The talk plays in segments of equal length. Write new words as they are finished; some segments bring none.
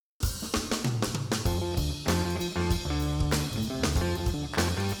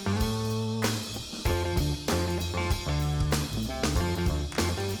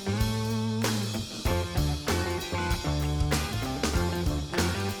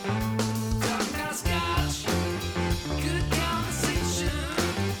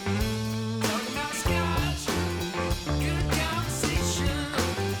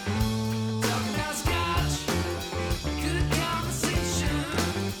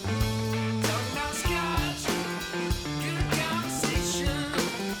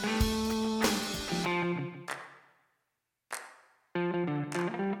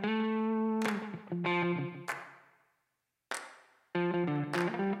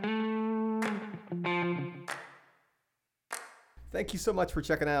Thank you so much for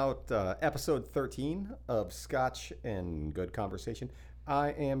checking out episode 13 of Scotch and Good Conversation.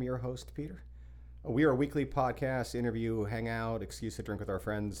 I am your host, Peter. We are a weekly podcast, interview, hangout, excuse to drink with our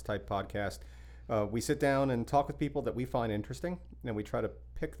friends type podcast. We sit down and talk with people that we find interesting, and we try to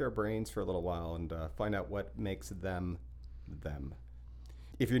pick their brains for a little while and find out what makes them them.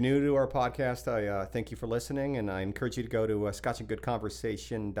 If you're new to our podcast, I thank you for listening, and I encourage you to go to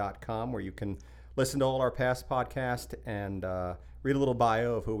scotchandgoodconversation.com where you can listen to all our past podcasts and read a little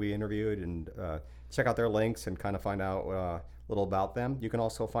bio of who we interviewed and check out their links and kind of find out a little about them. You can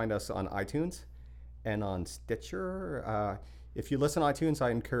also find us on iTunes and on Stitcher. If you listen on iTunes,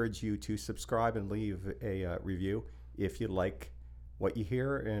 I encourage you to subscribe and leave a review if you like what you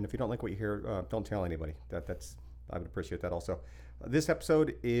hear. And if you don't like what you hear, don't tell anybody. I would appreciate that also. This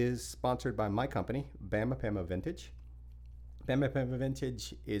episode is sponsored by my company, Bama Pama Vintage. Bama Pama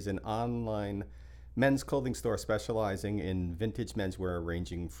Vintage is an online men's clothing store specializing in vintage menswear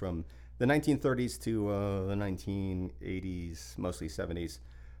ranging from the 1930s to the 1980s, mostly 70s.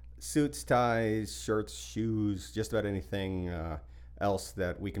 Suits, ties, shirts, shoes, just about anything else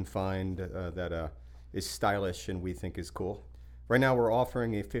that we can find that is stylish and we think is cool. Right now we're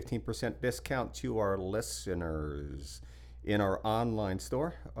offering a 15% discount to our listeners in our online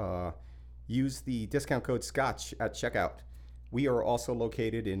store. Use the discount code SCOTCH at checkout. We are also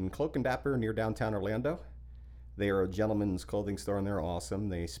located in Cloak and Dapper near downtown Orlando. They are a gentleman's clothing store and they're awesome.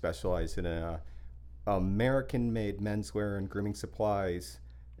 They specialize in American-made menswear and grooming supplies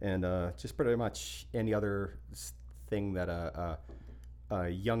and just pretty much any other thing that a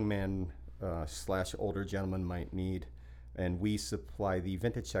young man slash older gentleman might need. And we supply the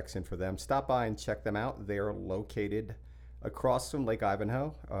vintage section for them. Stop by and check them out. They are located across from Lake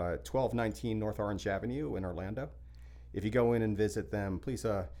Ivanhoe, 1219 North Orange Avenue in Orlando. If you go in and visit them, please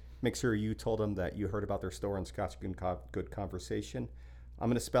make sure you told them that you heard about their store on Scotch Good Conversation. I'm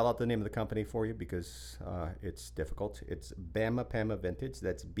going to spell out the name of the company for you because it's difficult. It's Bama Pama Vintage.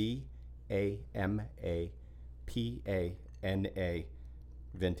 That's BAMAPANA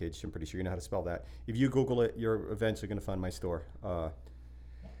Vintage. I'm pretty sure you know how to spell that. If you Google it, you're eventually going to find my store.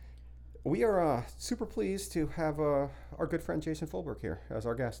 We are super pleased to have our good friend Jayson Fuhlbruck here as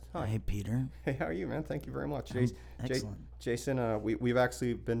our guest. Hi. Hey, Peter. Hey, how are you, man? Thank you very much. Excellent. Jayson, we've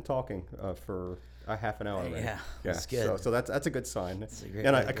actually been talking for a half an hour already. Yeah, that's good. So that's a good sign. That's a great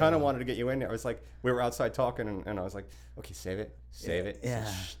and I kind of wanted to get you in there. I was like, we were outside talking, and I was like, okay, save it. Yeah.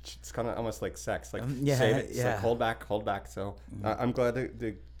 It's kind of almost like sex. Like, yeah, save it. It's yeah. like, hold back. So I'm glad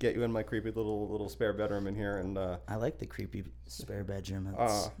to get you in my creepy little spare bedroom in here. And I like the creepy spare bedroom.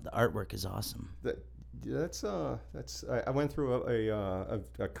 The artwork is awesome. I went through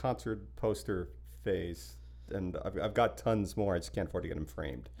a concert poster phase, and I've got tons more. I just can't afford to get them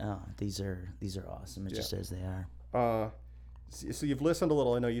framed. Oh, these are awesome. It's just as they are. So you've listened a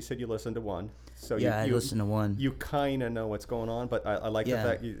little. I know you said you listened to one. So I listened to one. You kind of know what's going on, but I like the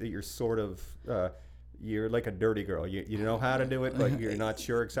fact that you're sort of you're like a dirty girl. You know how to do it, but you're not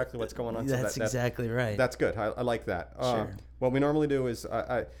sure exactly what's going on. That's exactly right. That's good. I like that. Sure. What we normally do is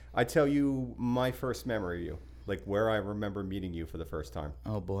I tell you my first memory of you, like where I remember meeting you for the first time.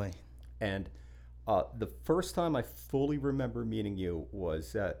 Oh boy. And the first time I fully remember meeting you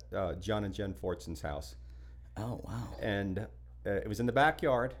was at John and Jen Fortson's house. Oh wow. And it was in the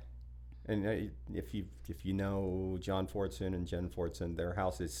backyard. And if you know John Fortson and Jen Fortson, their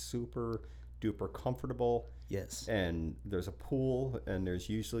house is super duper comfortable. Yes. And there's a pool, and there's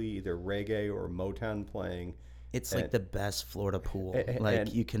usually either reggae or Motown playing. It's like the best Florida pool,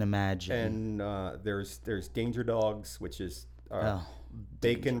 you can imagine. And there's Danger Dogs, which is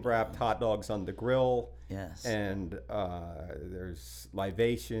bacon wrapped hot dogs on the grill. Yes. And there's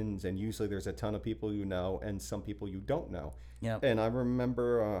libations, and usually there's a ton of people you know and some people you don't know. Yep. And I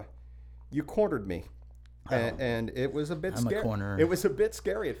remember you cornered me. And it was a bit scary. It was a bit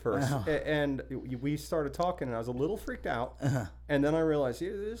scary at first. And we started talking, and I was a little freaked out. And then I realized,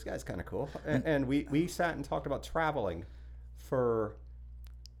 this guy's kind of cool. And we sat and talked about traveling for...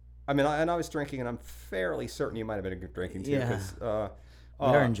 I mean, I was drinking, and I'm fairly certain you might have been drinking too. Yeah. We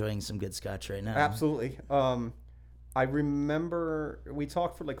are enjoying some good scotch right now. Absolutely. I remember we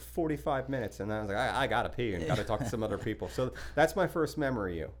talked for like 45 minutes, and then I was like, I got to pee and got to talk to some other people. So that's my first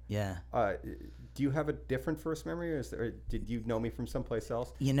memory of you. Yeah. Do you have a different first memory, or did you know me from someplace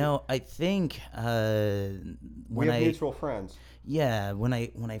else? You know, I think we have mutual friends. Yeah, when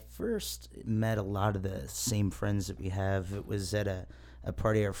I first met a lot of the same friends that we have, it was at a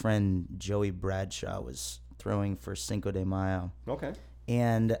party our friend Joey Bradshaw was throwing for Cinco de Mayo. Okay.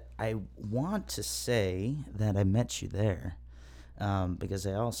 And I want to say that I met you there because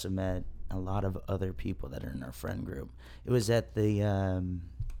I also met a lot of other people that are in our friend group. It was at the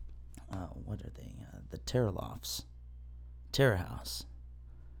what are they? The Terralofts, Terra House.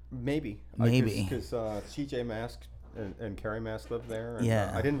 Maybe. Because CJ Mask and Carrie Mask lived there. And,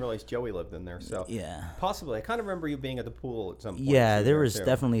 Yeah. I didn't realize Joey lived in there. So Yeah. possibly. I kind of remember you being at the pool at some point. Yeah, too, there was too.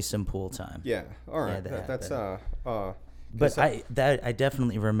 definitely some pool time. Yeah. All right. Yeah, That's But I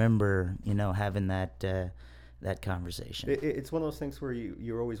definitely remember, having that conversation. It's one of those things where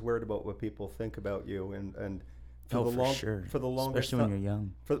you're always worried about what people think about you, and for sure. For the longest especially when you're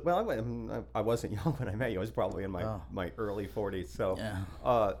young. I wasn't young when I met you. I was probably in my early 40s. So, Yeah.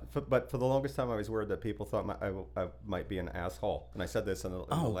 But for the longest time, I was worried that people thought I might be an asshole, and I said this in the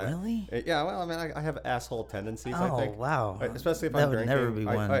really? Yeah. Well, I mean, I have asshole tendencies. Oh, I think. wow. Especially if That I'm would drinking, never be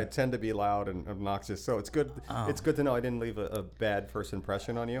one. I tend to be loud and obnoxious. So it's good. Oh. It's good to know I didn't leave a bad first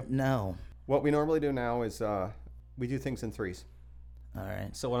impression on you. No. What we normally do now is we do things in threes. All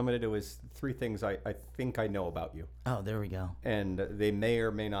right. So what I'm going to do is 3 things I think I know about you. Oh, there we go. And they may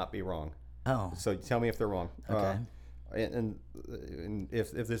or may not be wrong. Oh. So tell me if they're wrong. Okay. And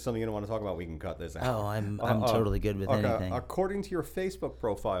if there's something you don't want to talk about, we can cut this out. Oh, I'm totally good with anything. According to your Facebook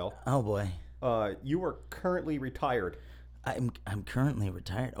profile, Oh boy. you are currently retired. I'm currently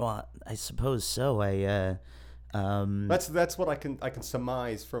retired. Well, I suppose so. That's what I can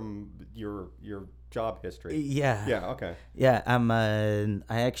surmise from your job history. Yeah. Yeah. Okay. Yeah, I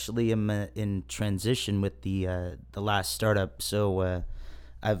actually am in transition with the last startup. So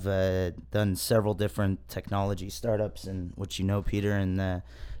I've done several different technology startups, and what Peter, and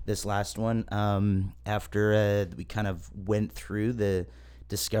this last one. After we kind of went through the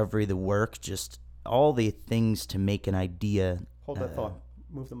discovery, the work, just all the things to make an idea. Hold that thought.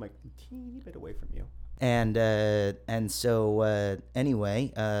 Move the mic a teeny bit away from you. And so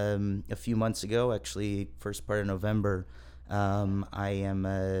anyway, a few months ago, actually, first part of November, I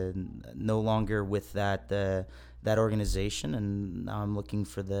am no longer with that organization, and now I'm looking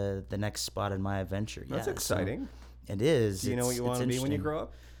for the next spot in my adventure. That's exciting. So it is. Do you know what you want to be when you grow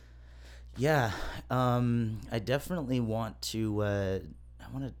up? Yeah, I definitely want to.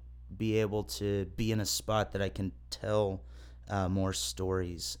 I want to be able to be in a spot that I can tell more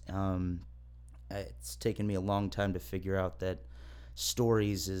stories. It's taken me a long time to figure out that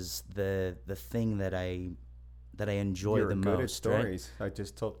stories is the thing that I enjoy You're the good most. at stories. Right? I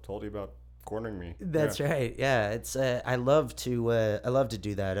just told you about cornering me. That's right. Yeah, it's I love to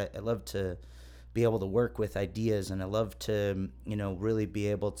do that. I love to be able to work with ideas, and I love to really be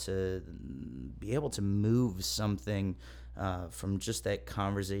able to move something from just that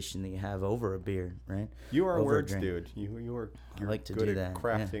conversation that you have over a beer, right? You are a Over words drink. dude. You're like to good do at that,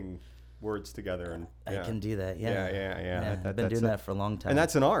 crafting words together, and I can do that. Yeah. Yeah. I've been doing that for a long time. And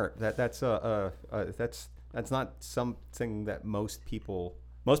that's an art. That's not something that most people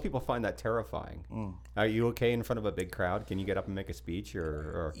find that terrifying. Are you okay in front of a big crowd? Can you get up and make a speech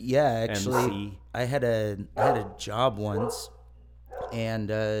or Yeah, actually, MC? I had a job once,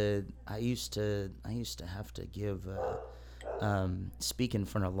 and I used to have to give speak in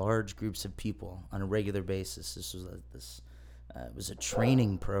front of large groups of people on a regular basis. It was a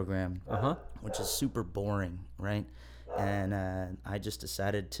training program, which is super boring, right? And I just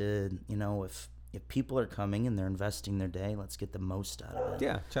decided to, if people are coming and they're investing their day, let's get the most out of it.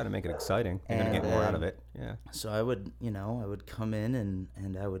 Yeah, try to make it exciting. You're gonna get more out of it. Yeah. So I would come in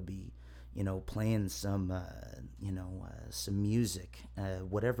and I would be, playing some, some music,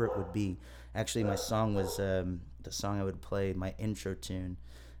 whatever it would be. Actually, my song was the song I would play, my intro tune.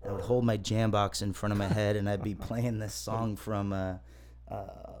 I would hold my jam box in front of my head, and I'd be playing this song from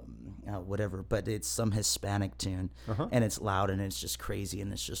whatever, but it's some Hispanic tune, and it's loud, and it's just crazy,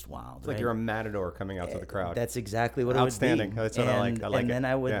 and it's just wild. It's like you're a matador coming out to the crowd. That's exactly what Outstanding. it would be. That's what I like. I like and it. then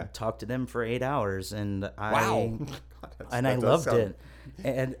I would talk to them for 8 hours, and Wow. I loved it.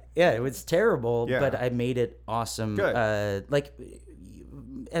 And yeah, it was terrible, but I made it awesome. Good.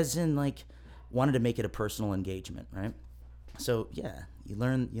 As in, wanted to make it a personal engagement, right? So yeah, you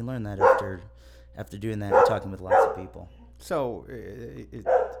learn that after doing that and talking with lots of people. So,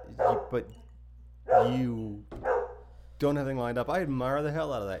 but you don't have anything lined up. I admire the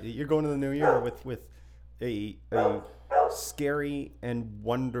hell out of that. You're going to the new year with a scary and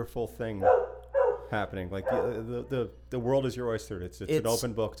wonderful thing happening. Like the world is your oyster. It's an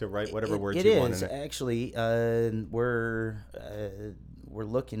open book to write whatever words you want in it. It is actually. We're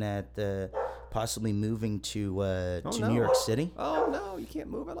looking at possibly moving to New York City. Oh no, you can't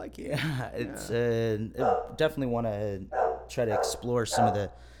move. I like it. Yeah, it's definitely want to try to explore some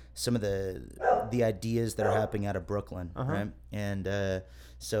of the ideas that are happening out of Brooklyn, right? And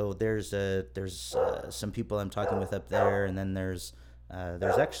so there's some people I'm talking with up there, and then there's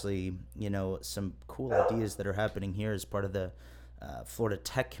There's actually, some cool ideas that are happening here as part of the Florida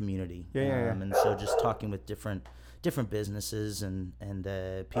tech community. Yeah. And so just talking with different businesses and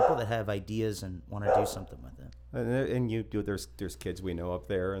people that have ideas and want to do something with it. And you do. There's kids we know up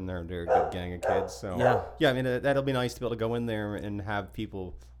there, and they're a good gang of kids. So Yeah. I mean, that'll be nice to be able to go in there and have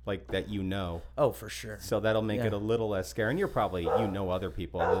people like that, Oh, for sure. So that'll make it a little less scary. And you're probably other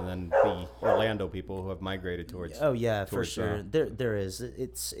people other than the Orlando people who have migrated towards. Oh yeah, for sure. There is.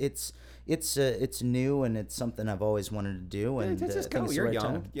 It's new, and it's something I've always wanted to do. And just go. You're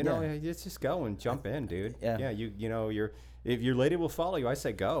young. Just go and jump in, dude. Yeah. You're if your lady will follow you, I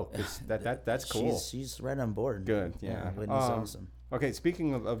say go. 'Cause that's cool. She's right on board. Good. Yeah. Whitney's awesome. Okay.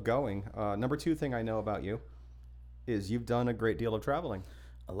 Speaking of going, number 2 thing I know about you is you've done a great deal of traveling.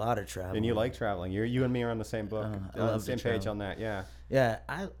 A lot of traveling. And you like traveling. You and me are on the same book. I on the love same to page travel. on that. Yeah. Yeah,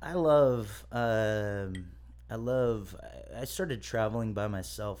 I love. I started traveling by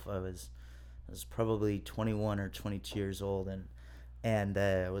myself. I was probably 21 or 22 years old, and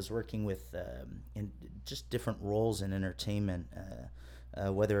I was working with in just different roles in entertainment,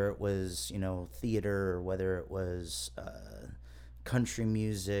 whether it was theater or whether it was country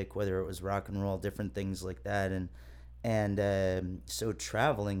music, whether it was rock and roll, different things like that, and so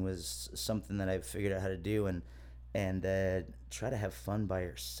traveling was something that I figured out how to do, and try to have fun by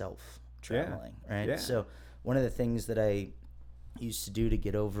yourself traveling, right? Yeah. So one of the things that I used to do to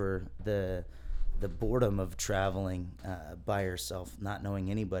get over the boredom of traveling by yourself, not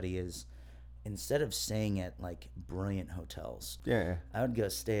knowing anybody, is instead of staying at like brilliant hotels, I would go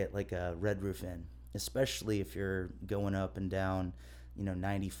stay at like a Red Roof Inn, especially if you're going up and down,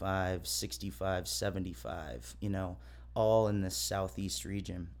 95, 65, 75, all in the southeast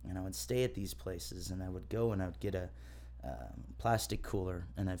region. And I would stay at these places, and I would go and I would get a plastic cooler,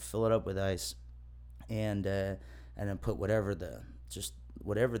 and I'd fill it up with ice, and then put whatever the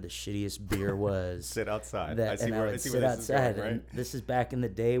shittiest beer was. Sit outside. And I would sit outside. And this is back in the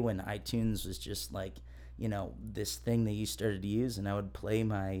day when iTunes was just like, this thing that you started to use, and I would play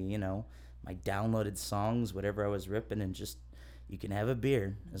my, my downloaded songs, whatever I was ripping, and just, you can have a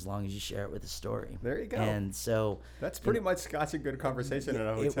beer as long as you share it with a story. There you go. And so that's pretty much Scotch and good conversation in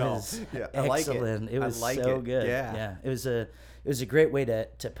a hotel. It was I excellent. like it. It was so good. Yeah. It was a great way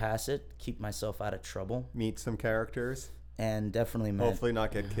to pass it, keep myself out of trouble, meet some characters, and definitely hopefully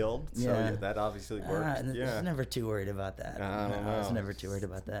not get killed. So that obviously works. I was never too worried about that. I don't know. I was never too worried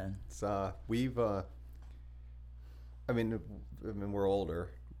about that. It's, we've I mean we're older,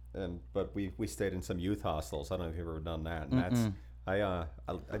 but we stayed in some youth hostels. I don't know if you've ever done that. And that's I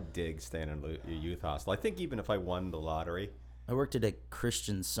dig staying in a youth hostel. I think even if I won the lottery. I worked at a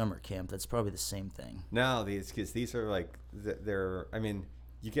Christian summer camp. That's probably the same thing. No, these are like they're. I mean,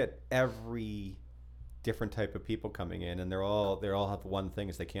 you get every different type of people coming in, and they all have one thing: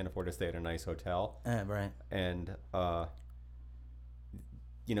 is they can't afford to stay at a nice hotel. Right. And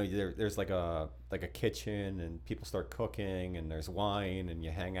there's like a kitchen, and people start cooking, and there's wine, and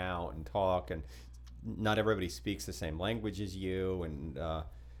you hang out and talk, and not everybody speaks the same language as you, and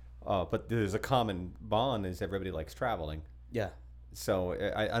but there's a common bond: is everybody likes traveling. Yeah. So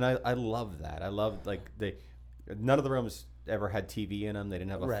I love that. I love none of the rooms ever had TV in them. They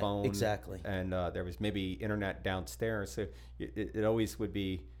didn't have a phone. Exactly. And there was maybe internet downstairs. So it always would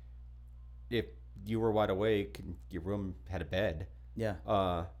be, if you were wide awake and your room had a bed.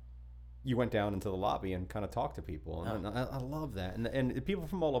 Yeah. You went down into the lobby and kind of talked to people, and I love that. And people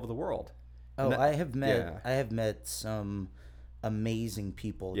from all over the world. Oh, I have met some amazing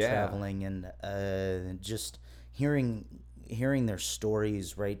people traveling, and just hearing their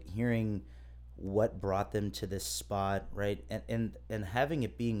stories, right? Hearing what brought them to this spot, right? And having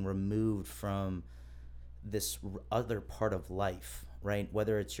it being removed from this other part of life, right?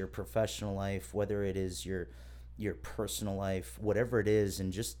 Whether it's your professional life, whether it is your personal life, whatever it is,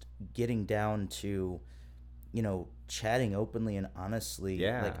 and just getting down to, chatting openly and honestly,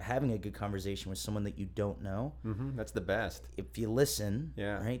 like having a good conversation with someone that you don't know. Mm-hmm. That's the best. If you listen,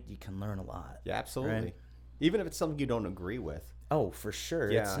 right, you can learn a lot. Yeah, absolutely. Right? Even if it's something you don't agree with. Oh, for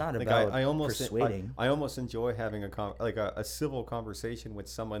sure. Yeah. It's not about persuading. I almost enjoy having a civil conversation with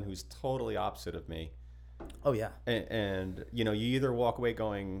someone who's totally opposite of me. Oh, yeah. And you either walk away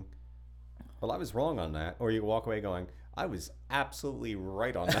going, well, I was wrong on that, or you walk away going, I was absolutely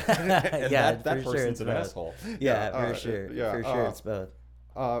right on that. And that person's an asshole. Yeah, for sure. Yeah, for sure, it's both.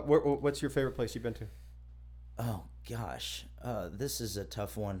 What's your favorite place you've been to? Oh, gosh. This is a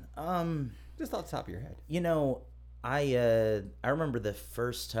tough one. Just off the top of your head. I remember the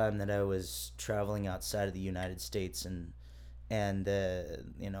first time that I was traveling outside of the United States, and I've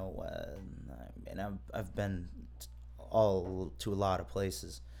been all to a lot of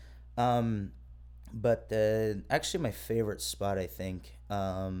places. But actually, my favorite spot, I think,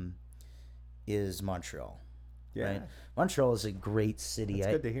 is Montreal. Yeah. Right? Montreal is a great city.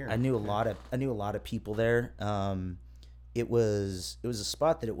 That's good to hear. I knew a lot of people there. It was a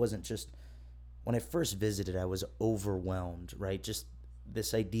spot that it wasn't just when I first visited, I was overwhelmed, right? Just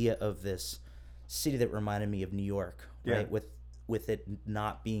this idea of this city that reminded me of New York, right? With it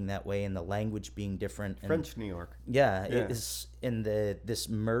not being that way and the language being different. And, French New York. Yeah, it is in this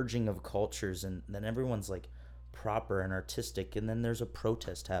merging of cultures, and then everyone's like proper and artistic, and then there's a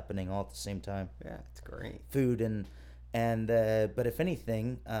protest happening all at the same time. Yeah, it's great. Food and but if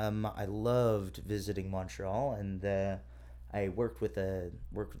anything, I loved visiting Montreal, and I worked with a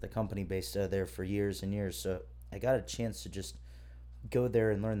company based out there for years and years, so I got a chance to just go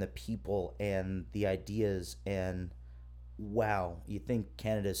there and learn the people and the ideas. And wow, you think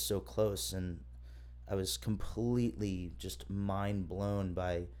Canada is so close, and I was completely just mind blown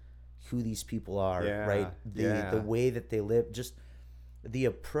by who these people are, right? The way that they live, just the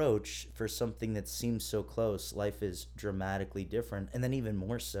approach for something that seems so close. Life is dramatically different, and then even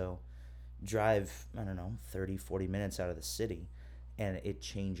more so, drive, I don't know, 30, 40 minutes out of the city, and it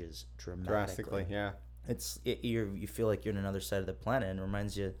changes drastically. Yeah. You feel like you're on another side of the planet, and it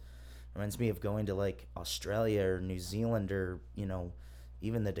reminds me of going to like Australia or New Zealand, or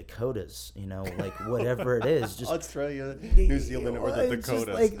even the Dakotas, like whatever it is, just Australia, New Zealand, or the Dakotas. Just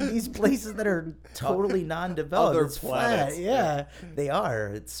like these places that are totally non-developed. Other it's planets. Flat. Yeah, they are.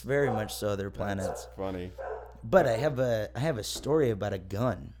 It's very much so other planets. That's funny. But I have a story about a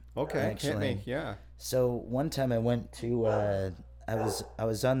gun. Okay, actually. hit me. Yeah. So one time I went to I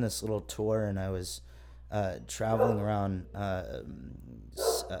was on this little tour, and I was traveling around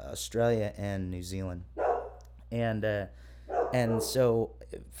Australia and New Zealand, and so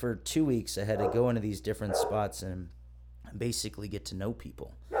for 2 weeks I had to go into these different spots and basically get to know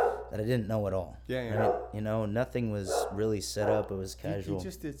people that I didn't know at all. Yeah. Right? Nothing was really set up. It was casual. You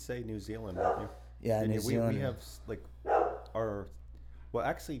just did say New Zealand, didn't you? Yeah, New Zealand. We have like well,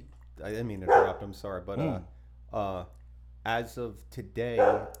 actually, I didn't mean to interrupt. I'm sorry, but as of today,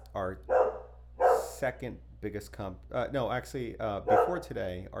 our second biggest before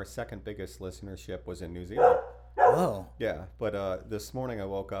today, our second biggest listenership was in New Zealand. Whoa. Yeah, but this morning I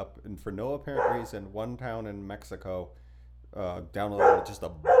woke up, and for no apparent reason, one town in Mexico downloaded just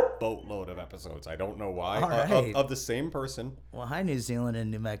a boatload of episodes. I don't know why. All right. Of the same person. Well, hi, New Zealand and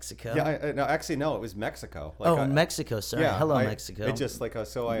New Mexico. Yeah, no, it was Mexico. Mexico. Sorry. Yeah, Hello, Mexico. It just like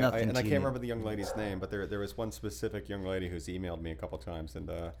so I Nothing can't remember the young lady's name, but there was one specific young lady who's emailed me a couple times, and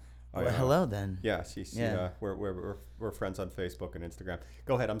hello then. Yeah, we're friends on Facebook and Instagram.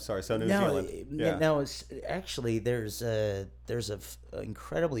 Go ahead. I'm sorry. So New Zealand. Yeah. Now it's actually there's a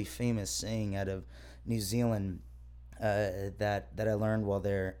incredibly famous saying out of New Zealand that I learned while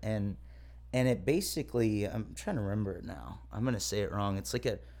there, and it basically, I'm trying to remember it now. I'm gonna say it wrong. It's like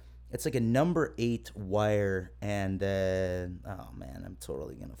a number 8 wire, and oh man, I'm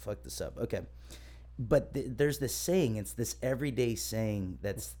totally gonna fuck this up. Okay. But there's this saying. It's this everyday saying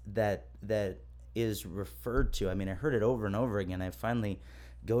that is referred to. I mean, I heard it over and over again. I finally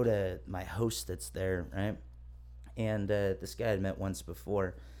go to my host that's there, right? And this guy I'd met once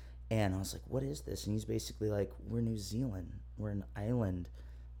before, and I was like, "What is this?" And he's basically like, "We're New Zealand. We're an island,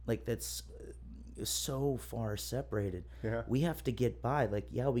 like that's so far separated. Yeah. We have to get by. Like,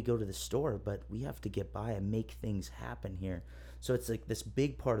 yeah, we go to the store, but we have to get by and make things happen here." So it's like this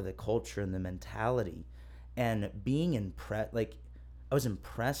big part of the culture and the mentality, and being impressed. Like, I was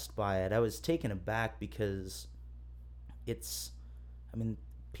impressed by it. I was taken aback because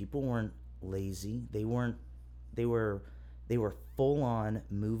people weren't lazy. They were full on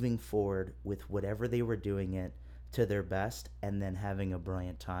moving forward with whatever they were doing it to their best, and then having a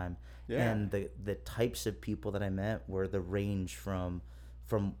brilliant time. Yeah. And the types of people that I met were the range from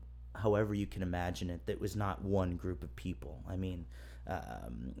however you can imagine it. That was not one group of people. I mean,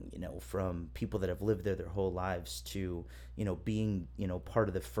 from people that have lived there their whole lives to, being, part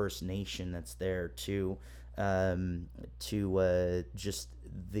of the First Nation that's there to just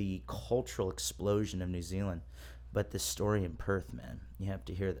the cultural explosion of New Zealand. But this story in Perth, man, you have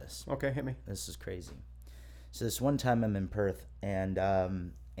to hear this. Okay, hit me. This is crazy. So this one time I'm in Perth, and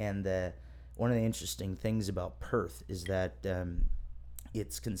one of the interesting things about Perth is that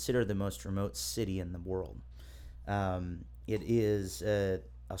it's considered the most remote city in the world. It is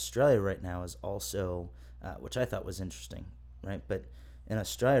Australia right now is also, which I thought was interesting, right? But in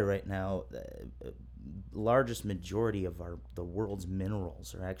Australia right now, the largest majority of the world's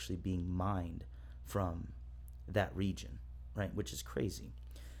minerals are actually being mined from that region, right? Which is crazy.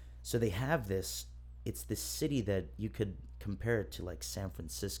 So they have this it's this city that you could compare it to like San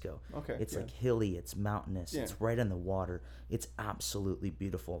Francisco. Okay, It's yeah. like hilly, it's mountainous, Yeah. it's right on the water. It's absolutely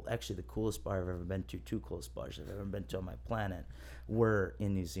beautiful. Actually, the coolest bar I've ever been to, two coolest bars I've ever been to on my planet, were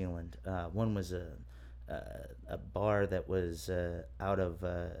in New Zealand. One was a bar that was out of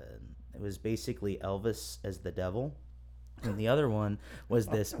it was basically Elvis as the devil. And the other one was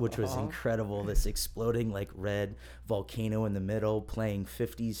this, which was incredible, this exploding like red volcano in the middle, playing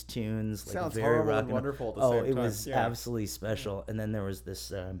 50s tunes, like Sounds very horrible rock and wonderful at the oh, same it time. was Yeah. absolutely special. And then there was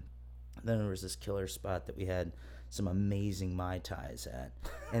this killer spot that we had some amazing Mai Tais at,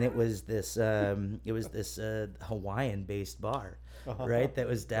 and it was this Hawaiian based bar, right? That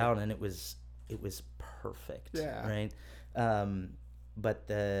was down, and it was perfect, Yeah. right? But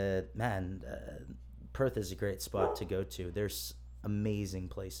Perth is a great spot to go to. There's amazing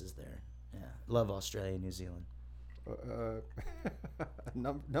places there. Yeah, love Australia and New Zealand.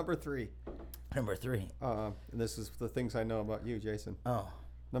 Number 3. Number 3. And this is the things I know about you, Jason. Oh,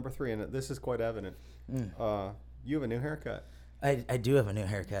 Number 3, and this is quite evident. You have a new haircut. I do have a new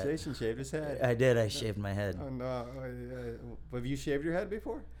haircut. Jason shaved his head. I did. I shaved my head. And have you shaved your head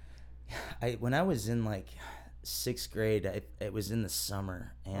before? When I was in like 6th grade, it was in the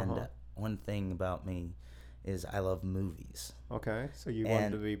summer, and one thing about me is I love movies. Okay, so you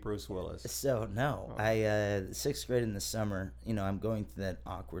wanted to be Bruce Willis. So no, I 6th grade in the summer, I'm going through that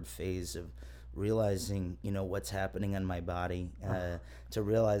awkward phase of realizing, what's happening on my body, to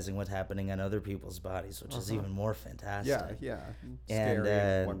realizing what's happening on other people's bodies, which is even more fantastic. Yeah, And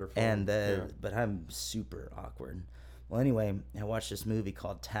scary, wonderful. but I'm super awkward. Well, anyway, I watched this movie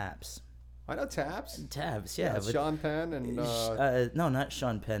called Taps. I know Taps. Taps, yeah. But, Sean Penn and no, not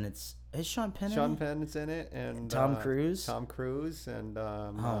Sean Penn. Is Sean Penn? Sean Penn's in it, and Tom Cruise. Tom Cruise and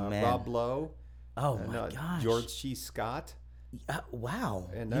man. Rob Lowe. Oh and, my gosh. George C. Scott. Wow.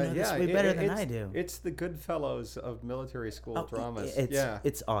 And you know this way better than I do. It's the Goodfellas of military school dramas.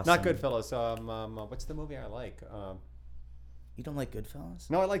 It's awesome. Not Goodfellas. What's the movie I like? You don't like Goodfellas?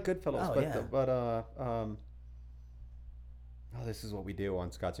 No, I like Goodfellas. Oh, Oh, this is what we do on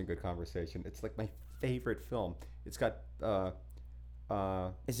Scotch and Good Conversation. It's like my favorite film. It's got.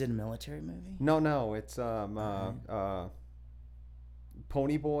 Is it a military movie? No. It's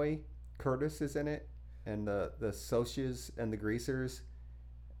Pony Boy Curtis is in it, and the Socias and the Greasers,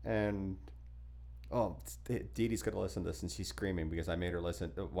 and Dee Dee's gonna listen to this, and she's screaming because I made her watch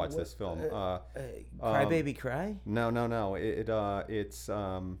this film. Cry Baby Cry? No. It's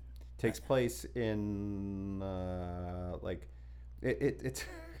takes place in it's.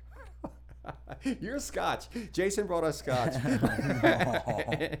 You're Scotch. Jason brought us Scotch, and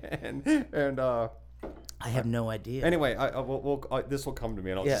I have no idea. Anyway, this will come to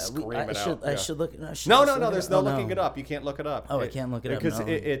me, and I'll just scream it out. I should look. No. There's no looking it up. You can't look it up. Oh, I can't look it up because no.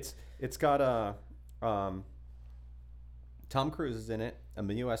 it's got Tom Cruise is in it.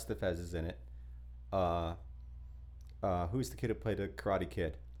 Emilio Estevez is in it. Who's the kid who played the Karate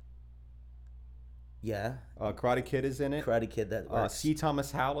Kid? Yeah. Karate Kid is in it. Karate Kid. That works. C.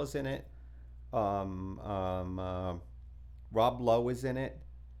 Thomas Howell is in it. Rob Lowe is in it.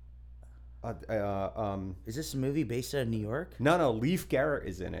 Is this a movie based out of New York? No. Leif Garrett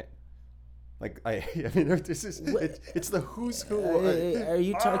is in it. This is it's the who's who. Are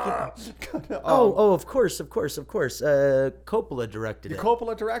you talking? Of course. Coppola directed it.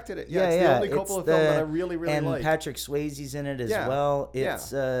 Coppola directed it. Yeah, it's the only Coppola film that I really like. And Patrick Swayze's in it as well.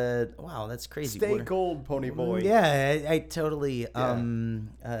 It's wow, that's crazy. Stay gold, Pony Boy. Yeah, I totally.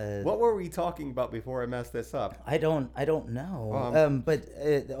 What were we talking about before I messed this up? I don't know. But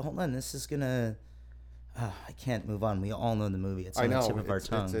hold on, this is gonna. I can't move on. We all know the movie. It's on the tip of our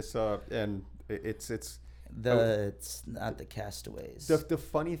tongue. It's not the Castaways. The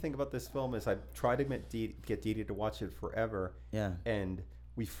funny thing about this film is I tried to get Dee Dee to watch it forever. Yeah. And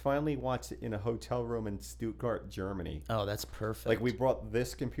we finally watched it in a hotel room in Stuttgart, Germany. Oh, that's perfect. Like we brought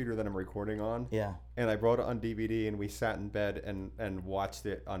this computer that I'm recording on. Yeah. And I brought it on DVD, and we sat in bed and watched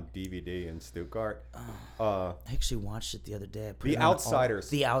it on DVD in Stuttgart. I actually watched it the other day. The Outsiders.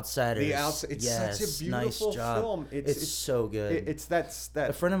 The Outsiders. It's such a beautiful film. It's so good. It's that.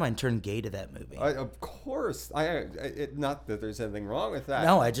 A friend of mine turned gay to that movie. Of course. Not that there's anything wrong with that.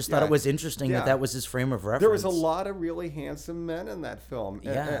 No, I just thought it was interesting that was his frame of reference. There was a lot of really handsome men in that film.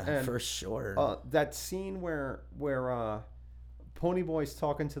 Yeah, for sure. That scene where Pony Boy's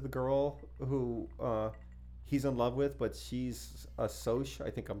talking to the girl who he's in love with, but she's a soc, I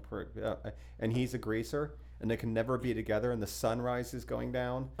think and he's a greaser, and they can never be together, and the sunrise is going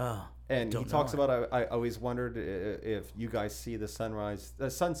down. And he talks about, I always wondered if you guys see the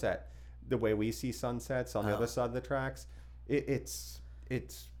sunset the way we see sunsets on the other side of the tracks. It's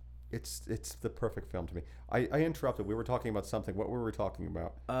It's the perfect film to me. I interrupted. We were talking about something. What were we talking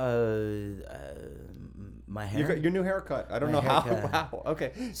about? My You hair. got your new haircut. I don't My know how. haircut. Wow.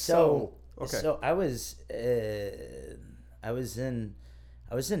 Okay. So okay. so I was in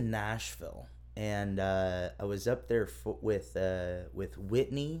Nashville, and I was up there with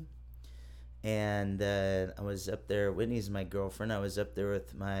Whitney, and I was up there. Whitney's my girlfriend. I was up there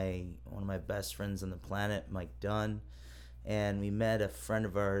with one of my best friends on the planet, Mike Dunn, and we met a friend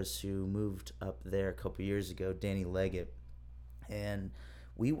of ours who moved up there a couple years ago, Danny Leggett, and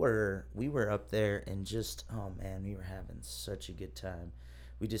we were up there, and just, oh man, we were having such a good time.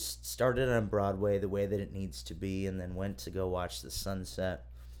 We just started on Broadway the way that it needs to be, and then went to go watch the sunset.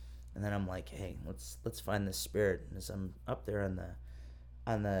 And then I'm like, hey, let's find the spirit. And as I'm up there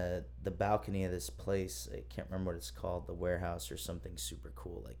on the balcony of this place, I can't remember what it's called, the Warehouse or something super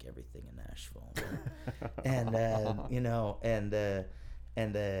cool, like everything in Nashville. And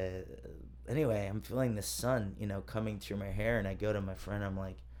anyway, I'm feeling the sun, coming through my hair, and I go to my friend. I'm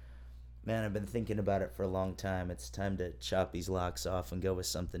like, man, I've been thinking about it for a long time. It's time to chop these locks off and go with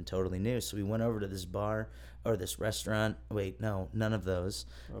something totally new. So we went over to this bar or this restaurant. Wait, no, none of those.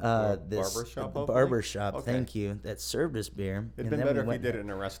 This barber shop. Okay. Thank you. That served us beer. It'd been better if you did it in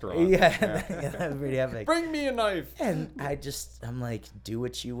a restaurant. Yeah, that'd be pretty epic. Bring me a knife. And I'm like, do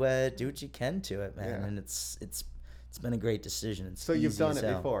what you can to it, man. Yeah. And it's been a great decision. It's so you've easy done as it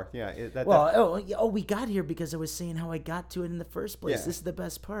hell. before, yeah. We got here because I was saying how I got to it in the first place. Yeah. This is the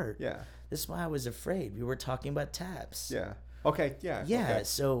best part. Yeah. This is why I was afraid. We were talking about taps. Yeah. Okay. Yeah. Yeah. Okay.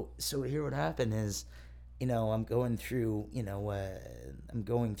 So here what happened is, I'm going through,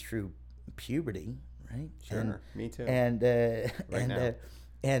 puberty, right? Sure. Me too. And Right now.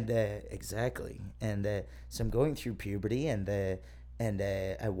 Exactly. And so I'm going through puberty, and I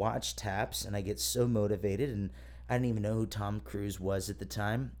watch taps, and I get so motivated, and I didn't even know who Tom Cruise was at the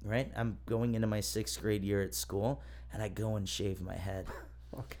time, right? I'm going into my 6th grade year at school, and I go and shave my head.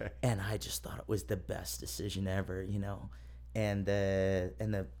 Okay. And I just thought it was the best decision ever, And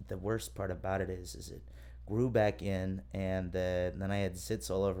the worst part about it is it grew back in, and then I had zits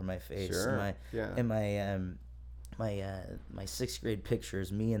all over my face. Sure. And my 6th grade picture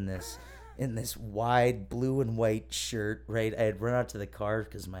is me in this wide blue and white shirt, right? I had run out to the car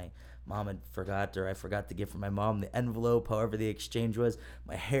because my mom had I forgot to give for my mom the envelope, however the exchange was.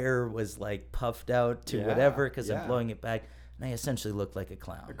 My hair was like puffed out to whatever because I'm blowing it back. And I essentially looked like a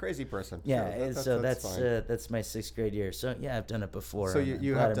clown. A crazy person. Yeah, sure. that's my 6th grade year. So yeah, I've done it before. So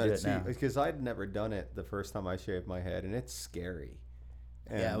you have done it now. because I'd never done it the first time I shaved my head, and it's scary.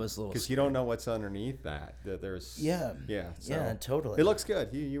 Yeah, it was a little because you don't know what's underneath that. There's so totally. It looks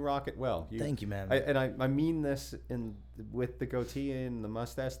good. You rock it well. Thank you, man. I mean this with the goatee and the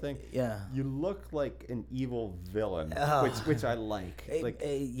mustache thing. Yeah, you look like an evil villain, which I like.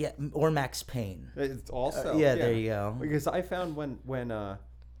 Or Max Payne. It's also there you go. Because I found when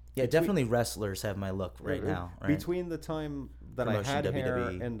definitely wrestlers have my look right now. Right? Between the time that Promotion I had hair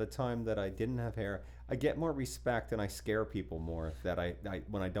WWE. and the time that I didn't have hair, I get more respect and I scare people more that I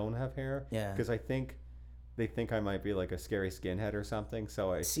when I don't have hair. Yeah. Because they think I might be like a scary skinhead or something.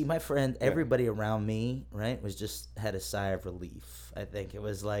 So I see my friend. Everybody around me, right, had a sigh of relief. I think it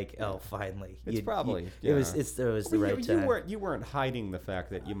was like, oh, finally. It was the right time. You weren't hiding the fact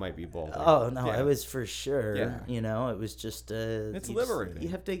that you might be bald. Oh no, it was for sure. Yeah. It was just it's liberating. You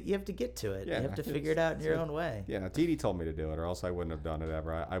have to get to it. Yeah, you have to figure it out in your own way. Yeah, Dee Dee told me to do it, or else I wouldn't have done it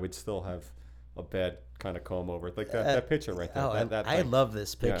ever. I would still have a bad kind of comb over it, like that picture right there. I love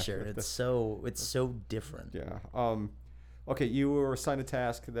this picture. Yeah. It's so different. Yeah. Okay, you were assigned a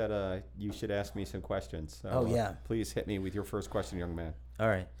task that you should ask me some questions. So, please hit me with your first question, young man. All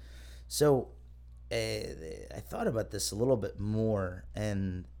right. So I thought about this a little bit more,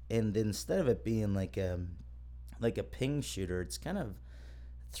 and instead of it being like a ping shooter, it's kind of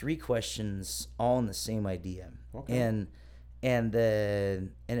 3 questions all in the same idea. Okay. And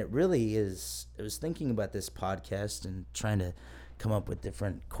it really is. I was thinking about this podcast and trying to come up with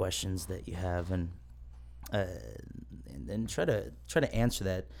different questions that you have, and then try to answer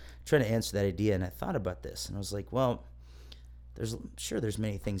that idea. And I thought about this, and I was like, well, there's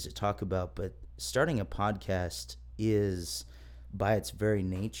many things to talk about, but starting a podcast is, by its very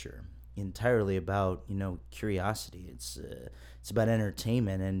nature, entirely about curiosity. It's about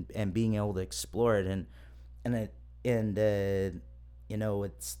entertainment and being able to explore it, and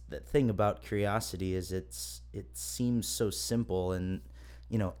it's the thing about curiosity is it seems so simple and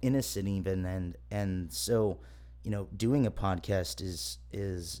innocent even, and so doing a podcast is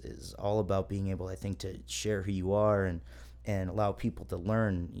all about being able, I think, to share who you are and allow people to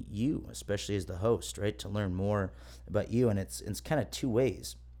learn you, especially as the host, right? To learn more about you, and it's kind of 2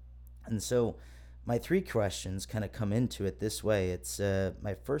 ways. And so my three questions kind of come into it this way. It's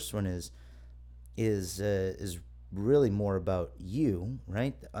my first one is really more about you,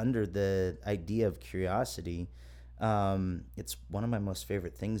 right? Under the idea of curiosity, it's one of my most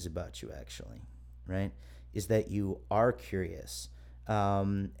favorite things about you, actually, right? Is that you are curious.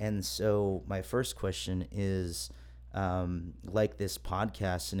 And so my first question is, like this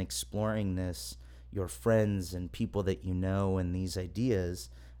podcast and exploring this, your friends and people that you know and these ideas,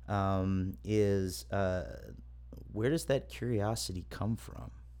 is where does that curiosity come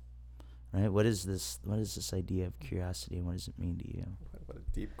from? Right? What is this idea of curiosity, and what does it mean to you? What a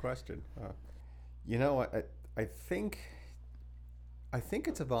deep question. You know, I think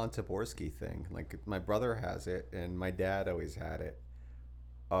it's a von Taborski thing. Like my brother has it, and my dad always had it.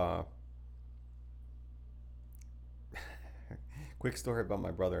 Quick story about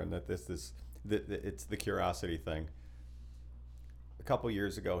my brother, and that it's the curiosity thing. A couple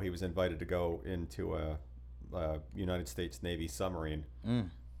years ago, he was invited to go into a United States Navy submarine,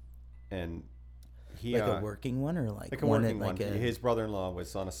 and he like a working one, or like a one working like one. a, His brother-in-law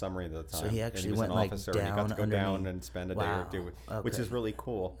was on a submarine at the time. So he actually and he was went an like officer, down and he got to go underneath. down and spend a day or two, which is really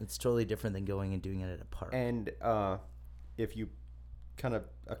cool. It's totally different than going and doing it at a park. And if you kind of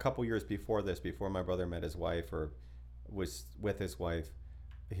a couple years before this, before my brother met his wife or was with his wife,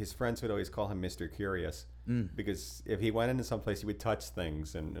 his friends would always call him Mr. Curious, because if he went into someplace, he would touch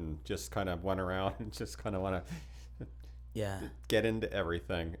things and just kind of went around and just kind of want to get into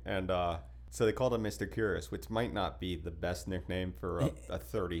everything. And so they called him Mr. Curious, which might not be the best nickname for a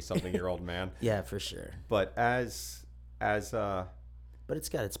 30-something-year-old man. Yeah, for sure. But but it's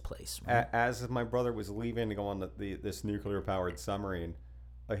got its place. Right? As my brother was leaving to go on this nuclear-powered submarine,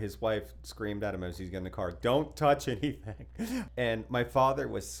 his wife screamed at him as he's getting in the car, "Don't touch anything." And my father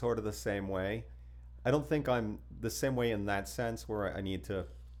was sort of the same way. I don't think I'm the same way in that sense, where I need to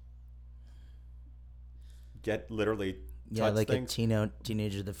get literally touch like things. A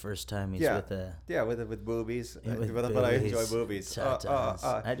teenager the first time he's with a... Yeah, with boobies. With but I enjoy boobies.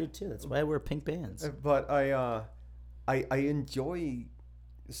 I do too. That's why I wear pink bands. But I enjoy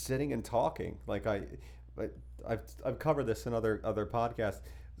sitting and talking. Like I've covered this in other podcasts.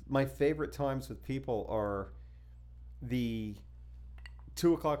 My favorite times with people are the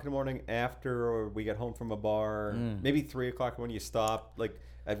 2 o'clock in the morning after we get home from a bar, maybe 3 o'clock when you stop, like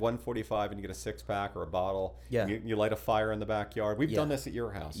at 1:45 and you get a 6-pack or a bottle. Yeah. You light a fire in the backyard. We've done this at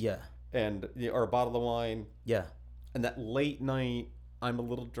your house. Yeah. And or a bottle of wine. Yeah. And that late night, I'm a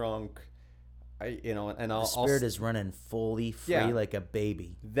little drunk. The spirit is running fully free like a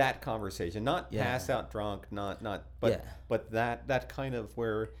baby. That conversation, not pass out drunk, but that kind of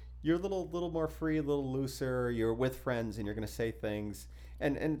where you're a little more free, a little looser. You're with friends and you're going to say things,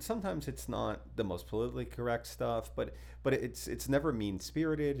 and sometimes it's not the most politically correct stuff, but it's never mean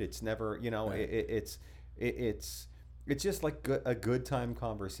spirited. It's never it's just like a good time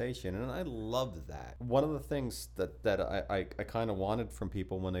conversation, and I love that. One of the things that I kind of wanted from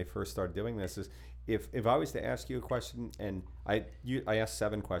people when they first started doing this is if I was to ask you a question, and I ask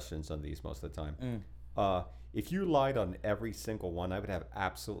 7 questions on these most of the time. If you lied on every single one, I would have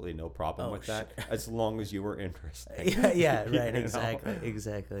absolutely no problem with that, as long as you were interesting. Yeah, right, exactly.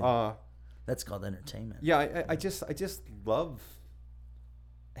 That's called entertainment. Yeah, I just love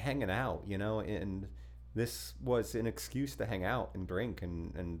hanging out, and this was an excuse to hang out and drink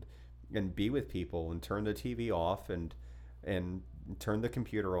and be with people and turn the TV off and turn the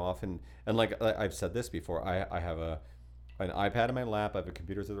computer off and like I've said this before, I have an iPad in my lap, I have a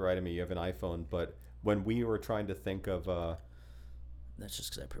computer to the right of me, you have an iPhone, but when we were trying to think of that's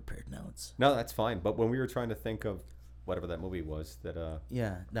just because I prepared notes. No, that's fine. But when we were trying to think of whatever that movie was that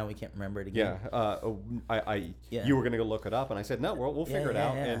now we can't remember it again. You were gonna go look it up, and I said no, we'll figure it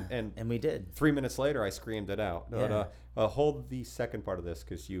out. And we did. 3 minutes later I screamed it out. Hold the second part of this,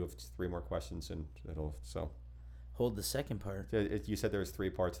 because you have 3 more questions, and Hold the second part. You said there was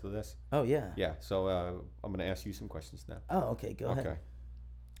 3 parts to this. Oh yeah. Yeah. So I'm gonna ask you some questions now. Oh, okay. Go ahead.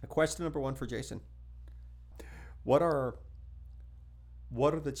 Question number 1 for Jayson. What are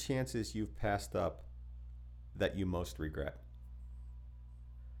the chances you've passed up that you most regret?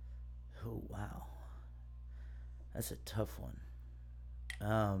 Oh wow, that's a tough one.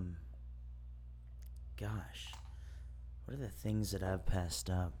 Gosh, what are the things that I've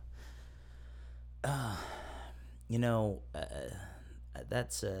passed up? That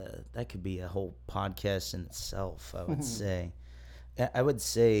could be a whole podcast in itself, I would say. I would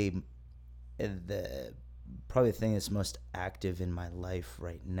say probably the thing that's most active in my life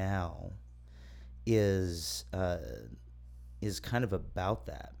right now is kind of about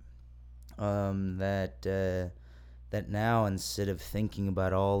that. that now, instead of thinking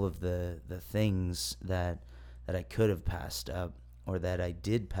about all of the things that I could have passed up, or that I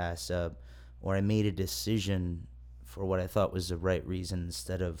did pass up, or I made a decision for what I thought was the right reason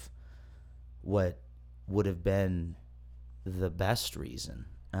instead of what would have been the best reason.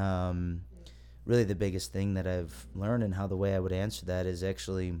 Really the biggest thing that I've learned, and how the way I would answer that is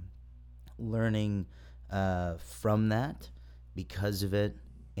actually learning from that, because of it,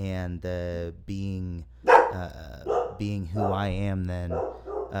 and being who I am then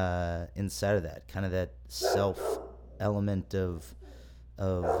inside of that, kind of that self element of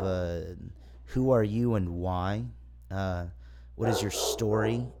who are you and why. What is your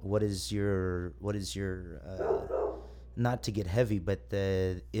story? What is your not to get heavy, but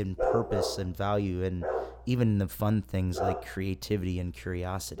in purpose and value, and even the fun things like creativity and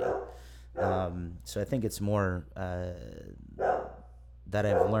curiosity. So I think it's more that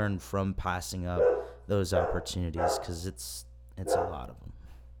I've learned from passing up those opportunities, because it's a lot of them.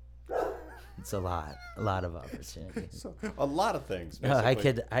 It's a lot of opportunities. So, a lot of things. I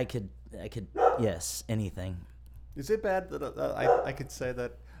could, yes, anything. Is it bad that I could say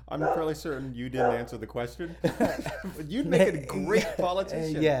that I'm fairly certain you didn't answer the question? But you'd make a great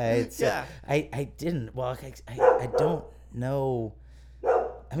politician. Yeah, I didn't. Well, I don't know.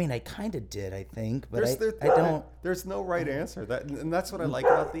 I mean, I kind of did, I think, but I don't. There's no right answer. And that's what I like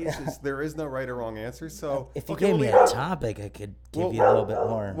about these, is there is no right or wrong answer. So if you gave me a topic, I could give you a little bit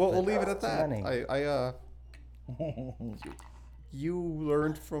more. Well, we'll leave it at that. You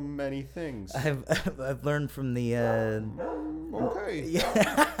learned from many things. I've learned from the okay.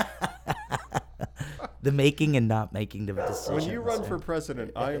 Yeah. The making and not making of decisions. When you run for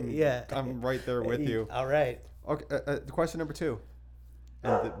president, I'm right there with you. All right. Okay. Question number 2.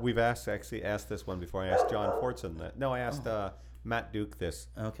 And we've actually asked this one before. I asked John Fortson that. No, I asked Matt Duke this.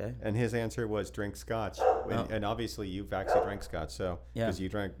 Okay. And his answer was drink scotch. And obviously you've actually drank scotch. So because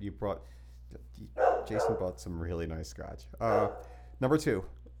Jayson bought some really nice scotch. Number 2,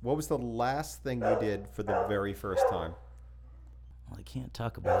 what was the last thing you did for the very first time? Well, I can't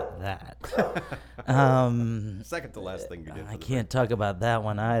talk about that. Second to last thing you did. I can't talk about that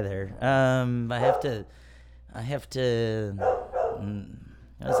one either. I have to.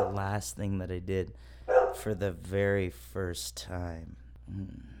 That was the last thing that I did for the very first time.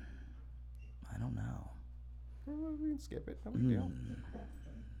 I don't know. Well, we can skip it. No big deal.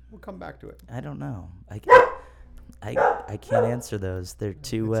 We'll come back to it. I don't know. I can't answer those. They're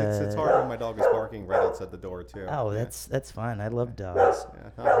too. It's hard when my dog is barking right outside the door too. Oh, yeah. That's fine. I love dogs. Yeah,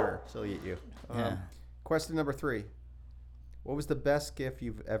 not here. She'll eat you. Yeah. Question number 3. What was the best gift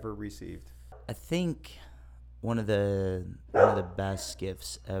you've ever received? I think one of the best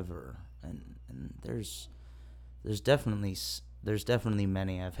gifts ever, and there's definitely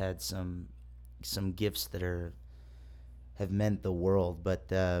many. I've had some gifts that have meant the world, but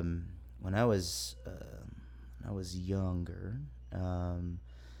when I was younger,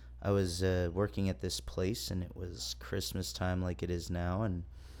 I was working at this place, and it was Christmas time like it is now,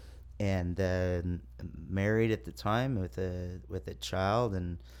 and married at the time with a child,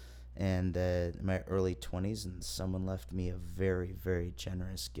 and in my early 20s, and someone left me a very, very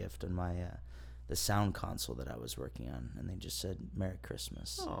generous gift on my the sound console that I was working on, and they just said "Merry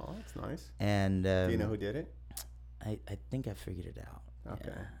Christmas." Oh, that's nice. And do you know who did it? I think I figured it out.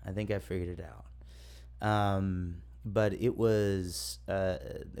 Okay. Yeah, I think I figured it out. But it was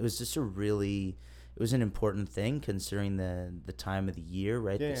just it was an important thing, considering the time of the year,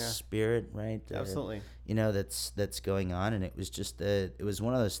 right? Yeah, the spirit, right? Absolutely. That's going on, and it was just it was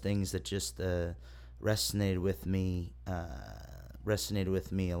one of those things that just resonated with me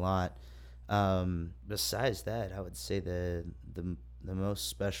a lot. Besides that, I would say the most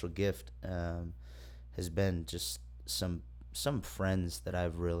special gift has been just some friends that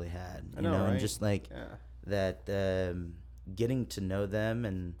I've really had, I know, right? and just like that, getting to know them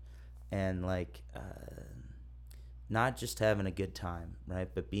and like not just having a good time, right,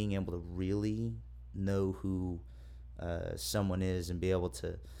 but being able to really know who someone is, and be able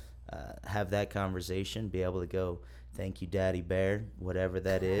to have that conversation, be able to go, "Thank you, Daddy Bear," whatever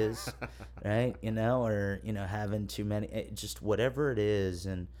that is, right? Or having too many, just whatever it is,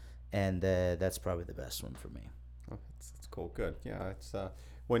 and that's probably the best one for me. Oh, that's cool. Good. Yeah. It's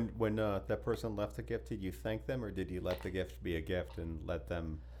when that person left the gift, did you thank them, or did you let the gift be a gift and let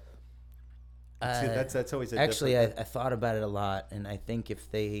them? See, that's always actually. I thought about it a lot, and I think if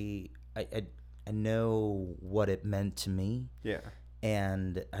I know what it meant to me. Yeah.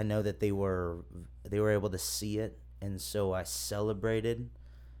 And I know that they were able to see it, and so I celebrated.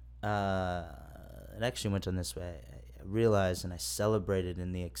 It actually went on this way. I realized, and I celebrated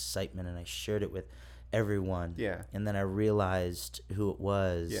in the excitement, and I shared it with everyone. Yeah. And then I realized who it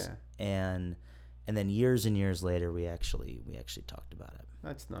was. Yeah. And then years and years later, we actually talked about it.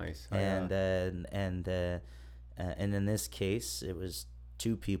 That's nice. And in this case, it was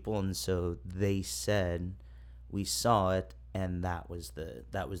two people, and so they said we saw it, and that was the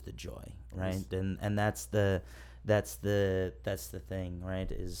joy, right? And that's the thing,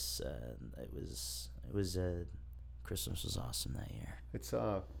 right? Is it was Christmas was awesome that year. It's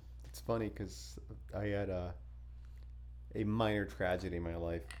funny because I had a minor tragedy in my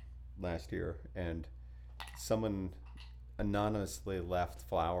life last year, and someone anonymously left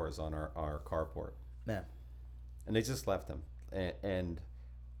flowers on our carport. Yeah. And they just left them, and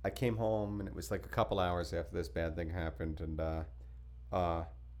I came home, and it was like a couple hours after this bad thing happened, and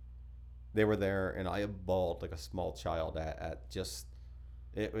they were there, and I bawled like a small child at just.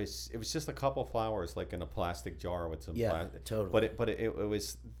 It was just a couple flowers, like in a plastic jar with some plastic. Totally. But it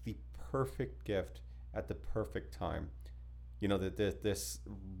was the perfect gift at the perfect time. You know, this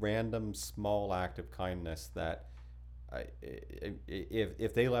random small act of kindness that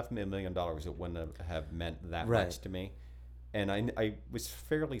if they left me $1 million, it wouldn't have meant that much to me. And I was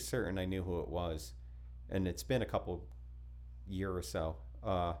fairly certain I knew who it was, and it's been a couple year or so.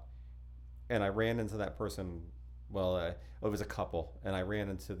 And I ran into that person. Well, it was a couple, and I ran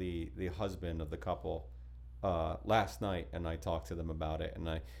into the husband of the couple last night, and I talked to them about it, and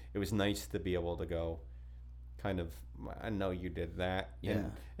it was nice to be able to go, kind of, I know you did that,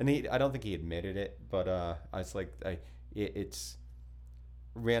 and I don't think he admitted it, but I was like, it's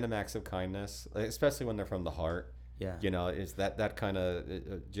random acts of kindness, especially when they're from the heart. Yeah, you know, is that kind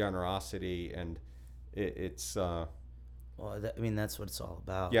of generosity, and it's. Well, I mean, that's what it's all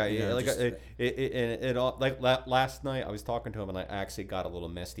about. Yeah, yeah. Like it all, like last night, I was talking to him, and I actually got a little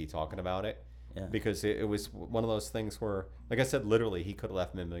misty talking about it, because it was one of those things where, like I said, literally, he could have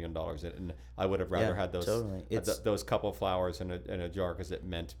left me $1 million, and I would have rather had those those couple flowers in a jar, because it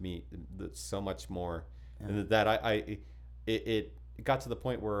meant me so much more. And that it got to the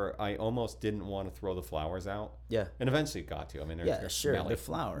point where I almost didn't want to throw the flowers out. Yeah, and eventually it got to. I mean, they're sure, smelly. they're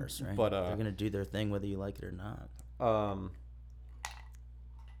flowers, right? But they're gonna do their thing whether you like it or not.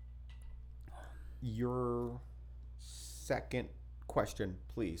 Your second question,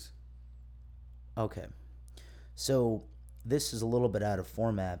 please. Okay, so this is a little bit out of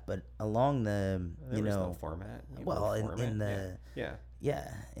format, but along the no format. Well, in the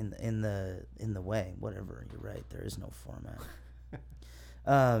in the way, whatever. You're right. There is no format.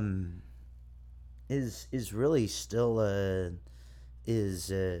 Is really still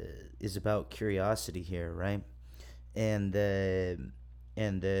is about curiosity here, right? And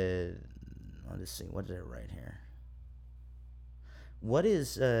let's see, what did I write here? What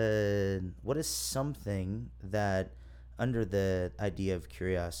is something that, under the idea of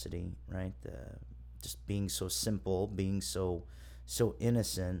curiosity, right? Just being so simple, being so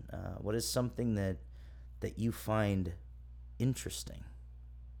innocent. What is something that you find interesting?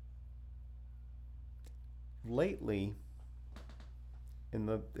 Lately,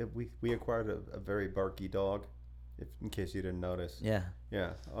 we acquired a very barky dog, in case you didn't notice. Yeah.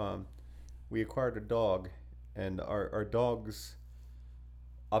 Yeah. We acquired a dog, and our dogs,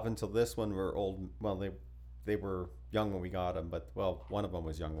 up until this one, were old. Well, they were young when we got them, but one of them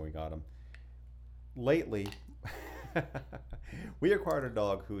was young when we got them. Lately, we acquired a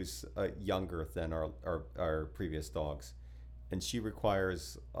dog who's younger than our previous dogs, and she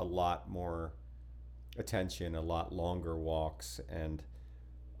requires a lot more attention, a lot longer walks, and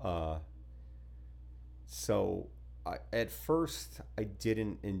so at first I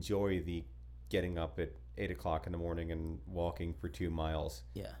didn't enjoy the getting up at 8 o'clock in the morning and walking for 2 miles.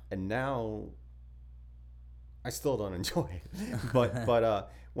 Yeah. And now I still don't enjoy it.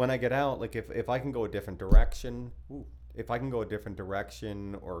 but when I get out, like if I can go a different direction,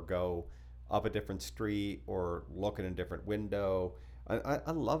 or go up a different street, or look in a different window,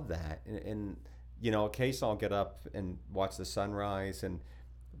 I love that. And you know, occasionally I'll get up and watch the sunrise, and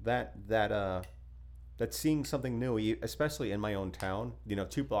that seeing something new, especially in my own town,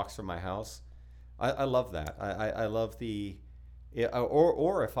 2 blocks from my house. I love that. I love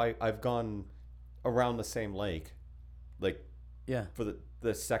or if I've gone around the same lake, like for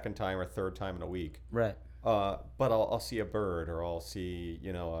the second time or third time in a week. Right. But I'll see a bird, or I'll see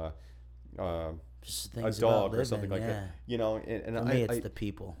just a dog or something like that. And for me, it's the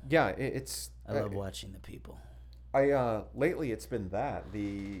people. Yeah, I love watching the people. Lately it's been that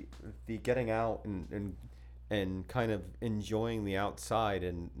the getting out and kind of enjoying the outside,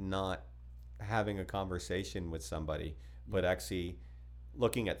 and not having a conversation with somebody, but actually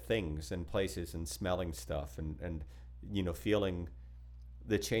looking at things and places and smelling stuff, and feeling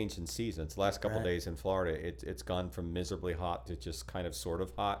the change in seasons. The last couple of Right. days in Florida, it's gone from miserably hot to just kind of sort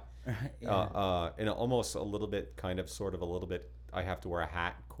of hot, Yeah. and almost a little bit, kind of, sort of a little bit. I have to wear a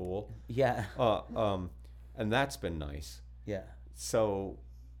hat, cool, Yeah. uh, um, and that's been nice. Yeah. So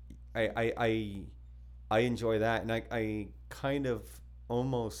I enjoy that, and I kind of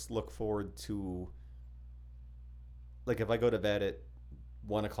almost look forward to, like, if I go to bed at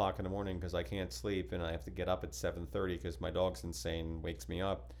 1 o'clock in the morning because I can't sleep and I have to get up at 7:30 because my dog's insane, wakes me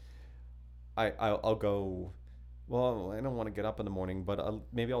up. I'll go. Well, I don't want to get up in the morning, but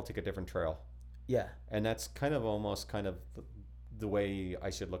maybe I'll take a different trail, Yeah. and that's kind of almost kind of the way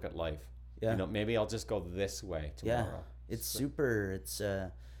I should look at life. Yeah. You know, maybe I'll just go this way Yeah. tomorrow. It's super. It's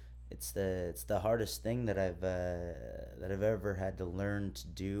the hardest thing that I've ever had to learn to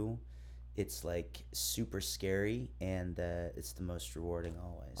do. It's like super scary, and it's the most rewarding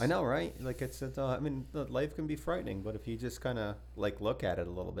always. I know, right? Like I mean, life can be frightening, but if you just kind of like look at it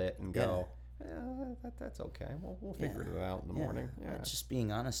a little bit and go, that's okay. We'll figure it out in the morning. Yeah. Just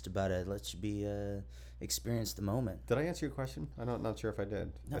being honest about it lets you experience the moment. Did I answer your question? I'm not sure if I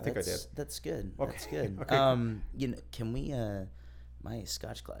did. No, I think I did. That's good. Okay. That's good. Okay. You know, can we? My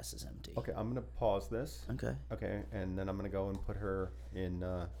scotch glass is empty. Okay, I'm gonna pause this. Okay. Okay, and then I'm gonna go and put her in in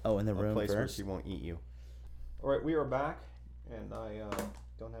the a room place where first. she won't eat you. All right, we are back, and I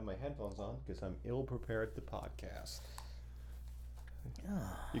don't have my headphones on because I'm ill prepared to podcast.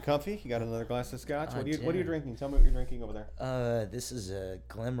 You comfy? You got another glass of scotch? What are you drinking? Tell me what you're drinking over there. This is a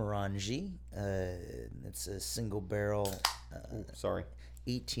Glenmorangie. It's a single barrel. Sorry.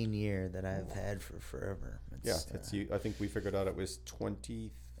 18 year that I've had for forever. It's you. I think we figured out it was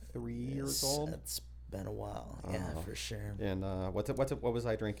 23 years old. It's been a while. Yeah, for sure. And what was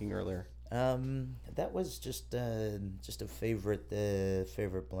I drinking earlier? That was just a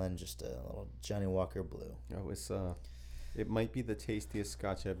favorite blend, just a little Johnny Walker Blue. It was it might be the tastiest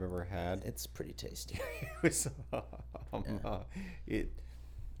scotch I've ever had. It's pretty tasty. It was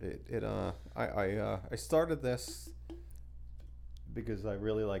I started this because I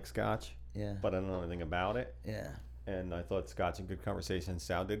really like scotch. Yeah. But I don't know anything about it. Yeah. And I thought Scotch and Good Conversation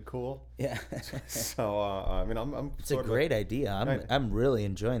sounded cool. Yeah. So I mean, I'm. It's a great idea. I'm really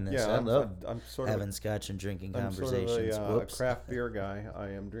enjoying this. Yeah, I love I'm sort having of scotch and drinking I'm conversations. sort of a craft beer guy. I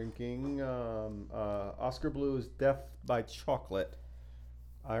am drinking Oscar Blues Death by Chocolate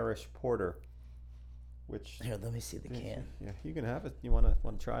Irish Porter, which. Here, let me see the can. Yeah, you can have it. You want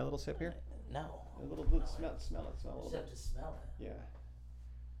to try a little sip here? No. A little smell it. Smell a little Just bit. have to smell it. Yeah.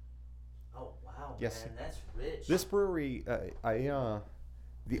 Oh wow, Yes. man, that's rich. This brewery, the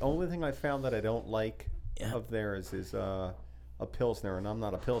only thing I found that I don't like of theirs is a Pilsner, and I'm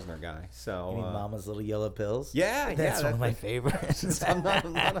not a Pilsner guy. So You mean Mama's Little Yellow Pills? yeah, That's one of my favorites. I'm not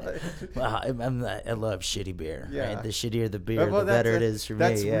Well, I love shitty beer. Yeah. Right? The shittier the beer, well, the better it is for me.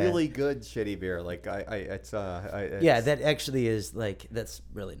 That's Yeah. really good shitty beer. Like it's Yeah, that actually is that's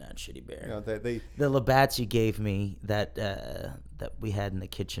really not shitty beer. you know, they The Labatt's you gave me that we had in the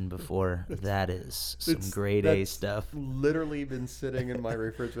kitchen before, that is some grade A that's stuff. literally been sitting in my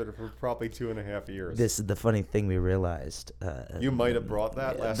refrigerator for probably 2.5 years. This is the funny thing we realized. You might have brought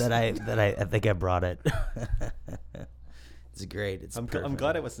that last. I think I brought it. It's great. It's I'm perfect.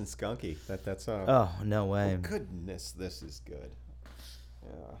 glad it wasn't skunky. That's Oh, no way. oh, goodness, this is good.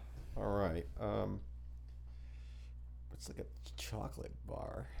 Yeah. All right. It's like a chocolate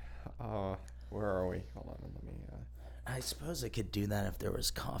bar. Where are we? Hold on. Let me. I suppose I could do that if there was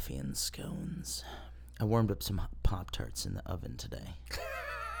coffee and scones. I warmed up some Pop-Tarts in the oven today.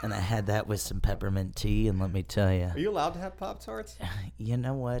 And I had that with some peppermint tea, and let me tell you. Are you allowed to have Pop-Tarts? You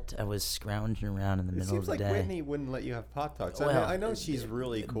know what? I was scrounging around in the It middle seems of the like day. Whitney wouldn't let you have Pop-Tarts. Well, I know she's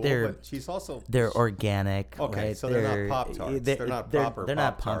really cool, but she's also... They're organic, Okay, right? so they're not Pop-Tarts. They're not proper They're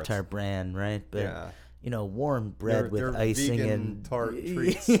not Pop-Tarts. Pop-Tart brand, right? But, Yeah. warm bread with they're icing vegan and... tart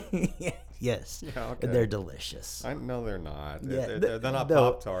treats. Yes. Yeah, okay. They're delicious. I know they're not. Yeah, They're not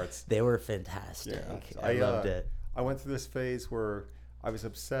no, Pop-Tarts. They were fantastic. Yeah. I loved it. I went through this phase where I was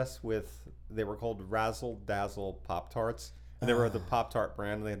obsessed with... They were called Razzle Dazzle Pop-Tarts. And they were the Pop-Tart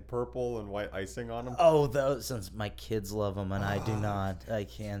brand. And they had purple and white icing on them. Oh, those, since my kids love them and I do not. I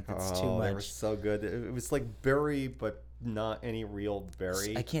can't. It's too much. They were so good. It was like berry, but not any real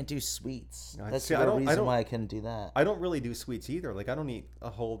berry. I can't do sweets. I- That's see, the I don't- reason why I couldn't do that. I don't really do sweets either. Like I don't eat a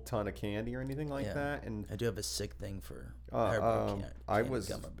whole ton of candy or anything like Yeah. that. And I do have a sick thing for gummy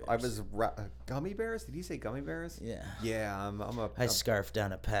bears. Gummy bears. Did you say gummy bears? Yeah. Yeah, I'm I scarfed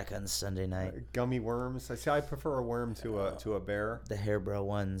down a pack on Sunday night. gummy worms. I prefer a worm to a bear. The hairbrow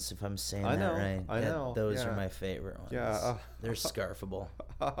ones, if I'm saying I that know, right. I know, Those yeah. are my favorite ones. Yeah, They're scarfable.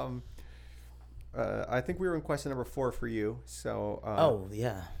 I think we were in question number 4 for you. So, Oh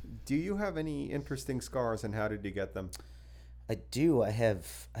yeah, do you have any interesting scars, and how did you get them? I do. I have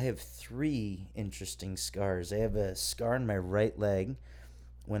 3 interesting scars. I have a scar on my right leg.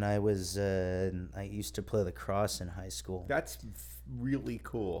 When I used to play lacrosse in high school. That's really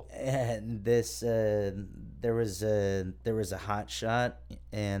cool. And this there was a hot shot,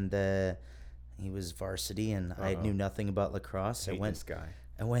 and he was varsity, and I knew nothing about lacrosse. I went this guy.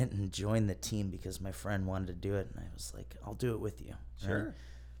 I went and joined the team because my friend wanted to do it, and I was like, I'll do it with you. Sure. Right?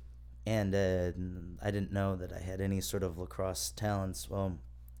 And I didn't know that I had any sort of lacrosse talents. Well,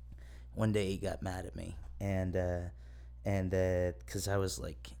 one day he got mad at me, and because I was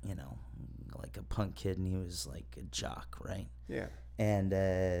like, like a punk kid, and he was like a jock, right? Yeah.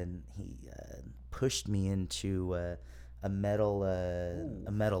 And he pushed me into a metal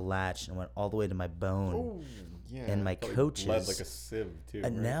latch and went all the way to my bone. Oh, yeah. And my coaches bled like a sieve too.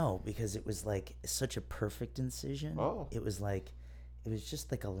 Right? No, because it was like such a perfect incision. Oh. It was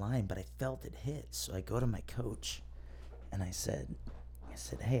just like a line, but I felt it hit. So I go to my coach, and I said,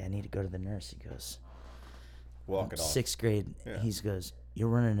 hey, I need to go to the nurse. He goes, walk it off. 6th grade. Yeah. He goes, you're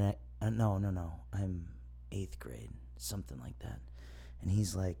running it. No. I'm 8th grade, something like that. And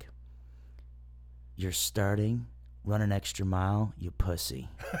he's like, you're starting, run an extra mile, you pussy.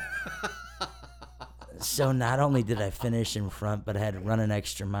 So not only did I finish in front, but I had to run an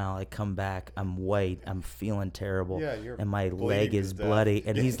extra mile. I come back, I'm white, I'm feeling terrible, and my leg is bloody.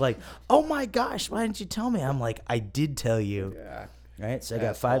 And he's like, oh my gosh, why didn't you tell me? I'm like, I did tell you. Yeah. Right? So I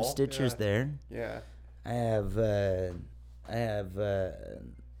got 5 stitches there. Yeah. I have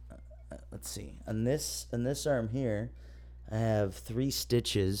let's see, on this arm here, I have 3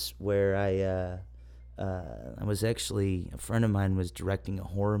 stitches where I was actually, a friend of mine was directing a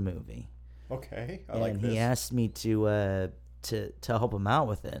horror movie. Okay, I and like this. he asked me to help him out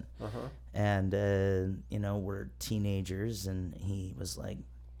with it. And we're teenagers, and he was like,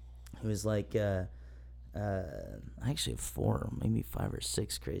 I actually have 4, maybe 5 or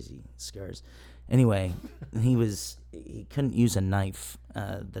 6 crazy scars. Anyway, he couldn't use a knife.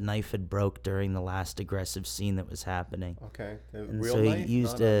 The knife had broke during the last aggressive scene that was happening. Okay. And Real so knife? he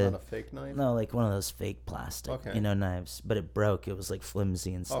used not a fake knife? No, like one of those fake plastic, knives. But it broke. It was like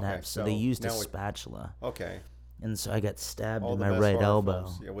flimsy and snapped. Okay, so they used a now spatula. Okay. And so I got stabbed All in the my best right horror elbow.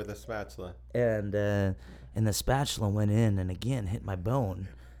 films, yeah, with a spatula. And the spatula went in and again hit my bone.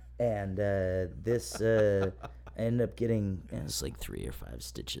 And I ended up getting, it's like 3 or 5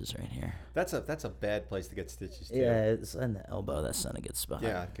 stitches right here. That's a bad place to get stitches too. Yeah, it's in the elbow. That's not a good spot.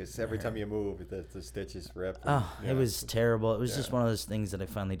 Yeah, because every time you move, the stitches rip. It was terrible. It was just one of those things that I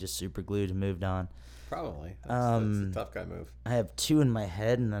finally just super glued and moved on. Probably. That's a tough guy move. I have 2 in my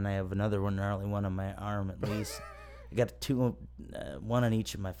head, and then I have another gnarly one on my arm at least. I got 2, one on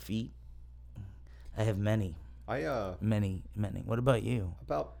each of my feet. I have many. Many. What about you?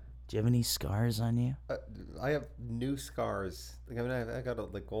 Do you have any scars on you? I have new scars. I mean, I got a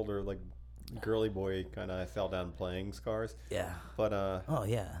older girly boy kind of I fell down playing scars. Yeah. But oh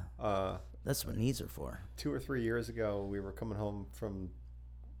yeah. That's what knees are for. 2 or 3 years ago, we were coming home from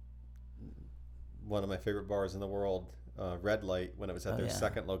one of my favorite bars in the world, Red Light, when it was at their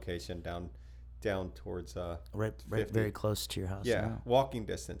second location down towards right very close to your house. Yeah, now. walking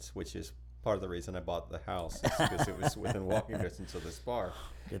distance, which is part of the reason I bought the house, is because it was within walking distance of this bar.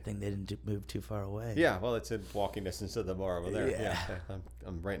 Good thing they didn't move too far away. Yeah, well, it's in walking distance of the bar over there. Yeah,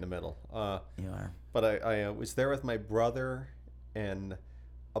 I'm right in the middle. You are. But I was there with my brother and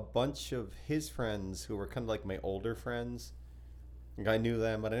a bunch of his friends who were kind of like my older friends. Like I knew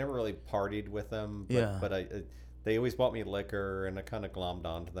them, but I never really partied with them. But they always bought me liquor, and I kind of glommed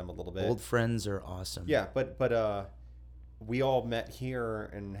onto them a little bit. Old friends are awesome. Yeah, but we all met here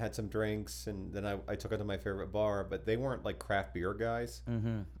and had some drinks, and then I took it to my favorite bar, but they weren't like craft beer guys.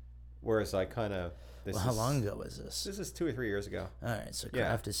 Mm-hmm. Whereas I kind of... how long ago was this? This is 2 or 3 years ago. All right, so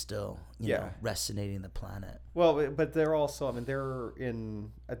craft is still, you know, resonating the planet. Well, but they're also, I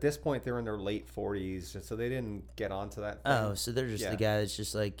mean, at this point, they're in their late 40s, so they didn't get onto that thing. Oh, so they're just the guy that's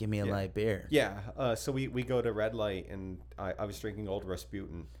just like, give me a light beer. Yeah, so we go to Red Light, and I was drinking Old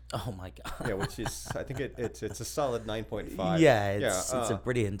Rasputin. Oh, my God. Yeah, which is, I think it's a solid 9.5. Yeah, it's a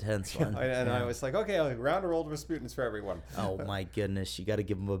pretty intense one. I was like, okay, round of Old Rasputins for everyone. Oh, my goodness. You got to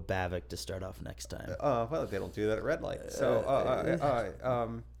give them a Bavik to start off next time. Well, they don't do that at Red Light. So,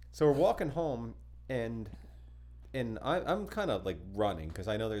 so we're walking home, and I'm kind of like running because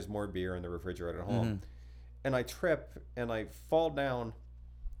I know there's more beer in the refrigerator at home, and I trip and I fall down,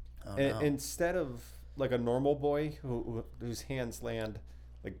 instead of like a normal boy whose hands land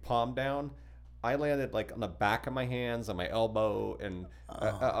like palm down, I landed like on the back of my hands, on my elbow, and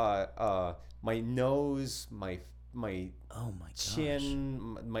my nose, my Oh my gosh.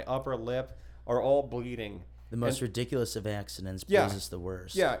 chin, my upper lip are all bleeding. The most ridiculous of accidents Yeah. poses the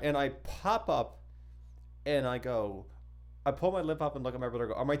worst. Yeah, and I pop up, and I pull my lip up and look at my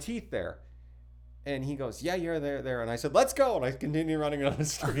brother. Are my teeth there? And he goes, yeah, you're there. And I said, let's go. And I continue running on the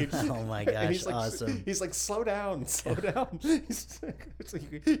street. Oh my gosh, and he's like, awesome. He's like, slow down. It's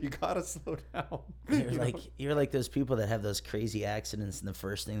like, you gotta slow down. You're like those people that have those crazy accidents, and the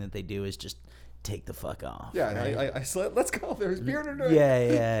first thing that they do is just take the fuck off. Yeah, right? I said, let's go. There's beer to drink.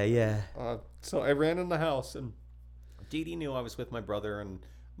 Yeah. So I ran in the house, and Dee Dee knew I was with my brother and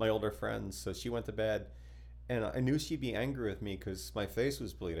my older friends, so she went to bed. And I knew she'd be angry with me because my face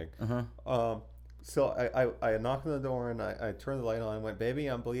was bleeding. So I knocked on the door, and I turned the light on and went, baby,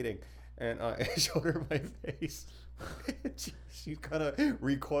 I'm bleeding. And I showed her my face. she kind of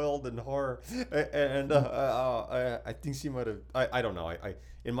recoiled in horror. And I think she might have, I don't know.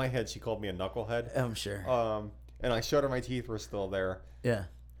 In my head, she called me a knucklehead. I'm sure. And I showed her my teeth were still there. Yeah.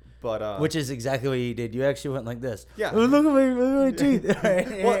 But which is exactly what you did. You actually went like this. Yeah. Oh, look at my teeth.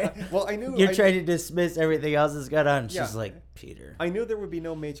 Well, I knew you're trying to dismiss everything else that's got on. She's like, Peter. I knew there would be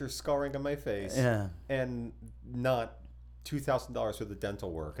no major scarring on my face. Yeah. And not $2,000 worth of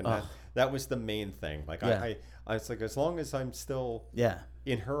dental work, and that was the main thing. Like I was like, as long as I'm still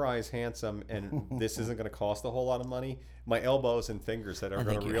in her eyes handsome, and this isn't going to cost a whole lot of money, my elbows and fingers that are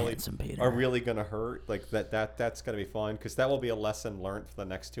really going to hurt, like that's going to be fine, because that will be a lesson learned for the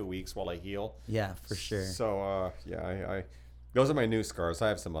next 2 weeks while I heal. Yeah, for sure. So I those are my new scars. I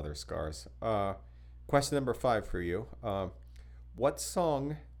have some other scars. Question number 5 for you. What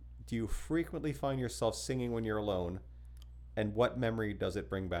song do you frequently find yourself singing when you're alone, and what memory does it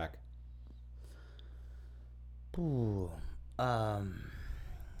bring back? Ooh,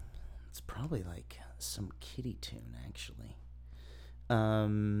 it's probably like some kiddie tune, actually.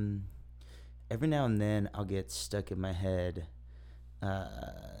 Every now and then I'll get stuck in my head.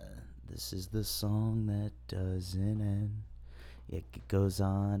 This is the song that doesn't end. It goes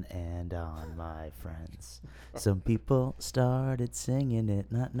on and on, my friends. Some people started singing it,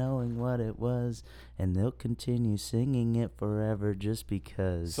 not knowing what it was, and they'll continue singing it forever just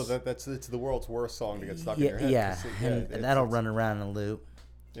because. So it's the world's worst song to get stuck in your head. Yeah, and that'll run around in a loop.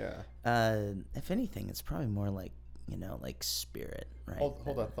 Yeah. If anything, it's probably more like, like Spirit, right?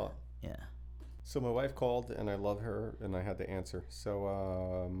 Hold that thought. Yeah. So my wife called, and I love her, and I had to answer.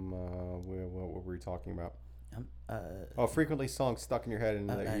 So what were we talking about? Frequently songs stuck in your head, and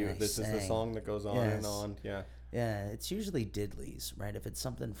this is the song that goes on and on. Yeah. Yeah, it's usually diddlies, right? If it's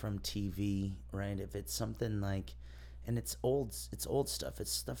something from TV, right? If it's something like, and it's old stuff.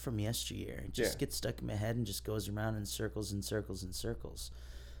 It's stuff from yesteryear. It just gets stuck in my head and just goes around in circles and circles and circles.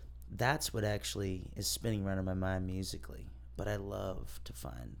 That's what actually is spinning around in my mind musically. But I love to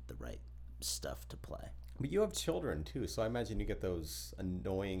find the right stuff to play. But you have children too, so I imagine you get those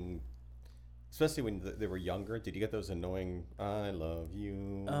annoying. Especially when they were younger, did you get those annoying "I love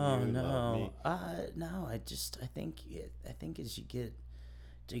you"? Oh you no, love me? No. I think as you get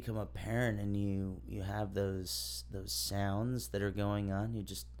to become a parent and you have those sounds that are going on, you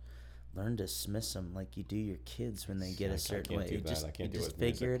just learn to dismiss them like you do your kids when they get a certain way. You just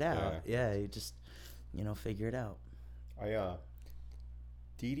figure it out. Yeah, you just figure it out.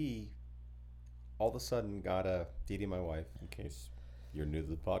 Dee Dee, all of a sudden got Dee Dee, my wife, in case you're new to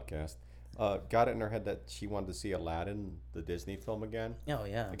the podcast. Got it in her head that she wanted to see Aladdin, the Disney film, again. Oh,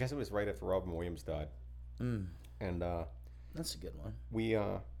 yeah. I guess it was right after Robin Williams died. And that's a good one. We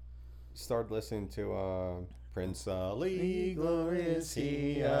started listening to Prince Ali, glorious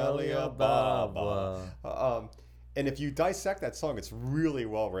he, Ali Ababa. And if you dissect that song, it's really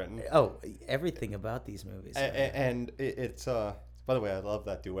well written. Oh, everything about these movies. And it's... by the way, I love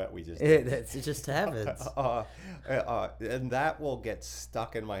that duet we just did. It just happens. And that will get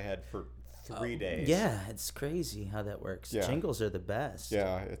stuck in my head for 3 days. Yeah, it's crazy how that works. Yeah. Jingles are the best.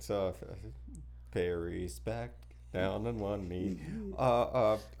 Yeah, it's pay respect down on one knee.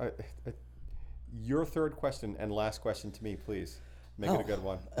 Your third question and last question to me, please. Make it a good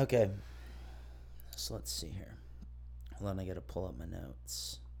one. Okay. So let's see here. Hold on, I got to pull up my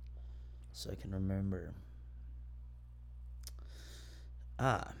notes so I can remember.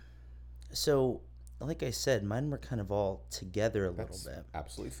 So like I said, mine were kind of all together a little bit.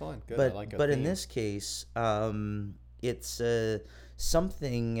 Absolutely fine. Good. But, I like it. But in this case, it's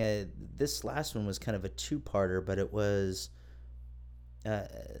something. This last one was kind of a two-parter, but it was.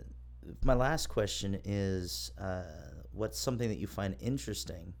 My last question is, what's something that you find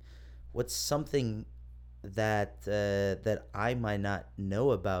interesting? What's something that I might not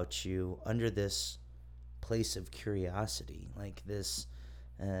know about you under this place of curiosity, like these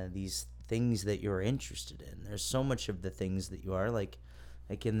things that you're interested in. There's so much of the things that you are, like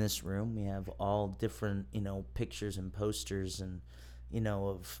in this room we have all different, pictures and posters and,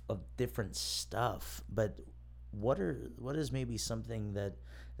 of different stuff. But what is maybe something that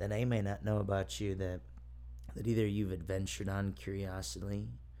I may not know about you that either you've adventured on curiously,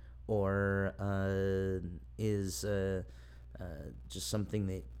 or is just something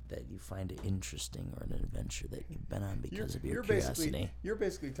that you find interesting, or an adventure that you've been on because of your curiosity? You're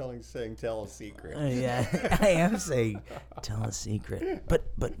basically saying tell a secret. Yeah, I am saying tell a secret,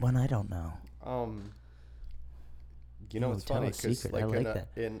 but one I don't know. It's funny because I like that.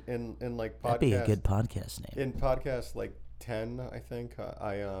 In like podcast, That'd be a good podcast name. In podcast like 10, I think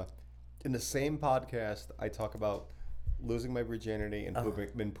I in the same podcast I talk about losing my virginity and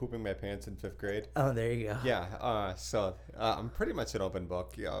pooping my pants in 5th grade. Oh, there you go. Yeah. So I'm pretty much an open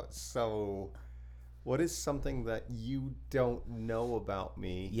book. Yeah. So, what is something that you don't know about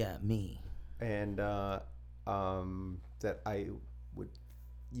me? Yeah, me. And that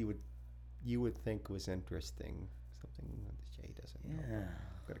you would think was interesting. Something that Jay doesn't know. Yeah.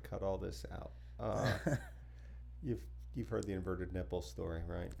 I'm gonna cut all this out. You've heard the inverted nipple story,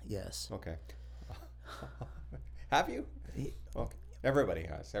 right? Yes. Okay. Have you? Okay. Everybody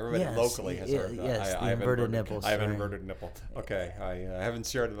has. Everybody locally has heard that. Yes, the inverted nipple. I have an inverted nipple. Okay. I haven't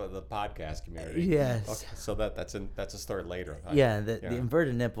shared the podcast community. Yes. Okay. So that's a story later. The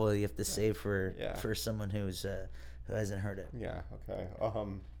inverted nipple you have to save for someone who hasn't heard it. Yeah. Okay.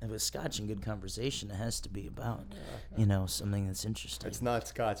 If it's Scotch and good conversation, it has to be about something that's interesting. It's not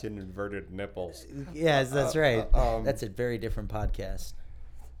Scotch and inverted nipples. Yes, that's right. That's a very different podcast.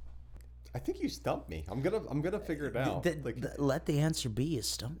 I think you stumped me. I'm gonna figure it out. Let the answer be you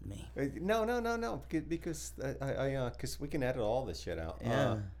stumped me. No. Because because we can edit all this shit out.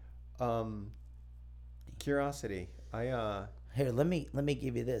 Yeah. Curiosity. Here, let me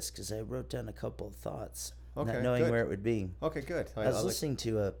give you this because I wrote down a couple of thoughts, okay, not knowing good. where it would be. Okay, good. I was listening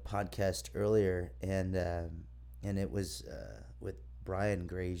to a podcast earlier, and it was with Brian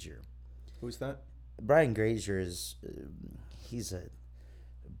Grazier. Who's that? Brian Grazier is he's a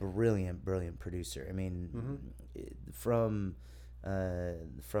brilliant producer. I mean, from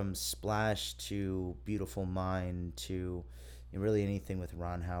Splash to Beautiful Mind to really anything with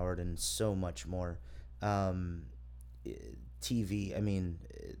Ron Howard and so much more. TV, I mean,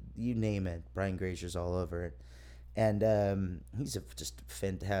 you name it, Brian Grazier's all over it. And he's just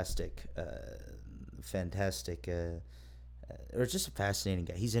fantastic, or just a fascinating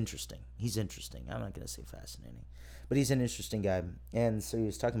guy. He's interesting. I'm not going to say fascinating, but he's an interesting guy. And so he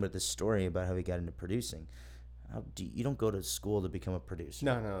was talking about this story about how he got into producing. You don't go to school to become a producer.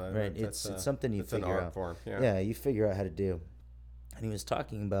 No. Right? It's something you figure out. Form. Yeah, you figure out how to do. And he was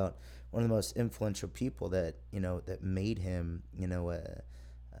talking about one of the most influential people that that made him,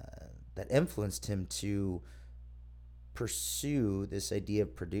 that influenced him to pursue this idea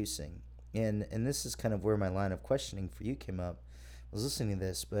of producing. And this is kind of where my line of questioning for you came up. I was listening to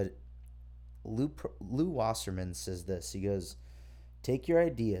this, but Lou Wasserman says this. He goes, take your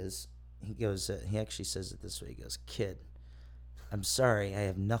ideas. He goes, he actually says it this way. He goes, kid, I'm sorry, I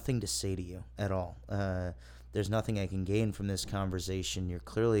have nothing to say to you at all. There's nothing I can gain from this conversation. You're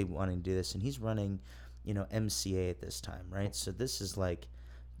clearly wanting to do this. And he's running, MCA at this time, right? So this is like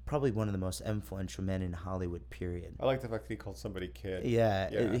probably one of the most influential men in Hollywood, period. I like the fact that he called somebody kid.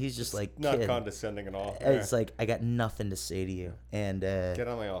 Yeah. He's just like, not kid. Condescending at all. It's like, I got nothing to say to you. And get out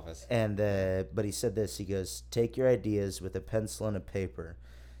of my office. And but he said this. He goes, take your ideas with a pencil and a paper.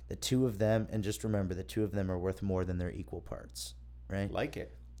 The two of them, and just remember, the two of them are worth more than their equal parts, right? Like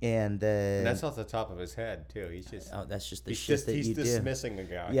it. And that's off the top of his head too. He's just that's just the shit that you do. He's dismissing a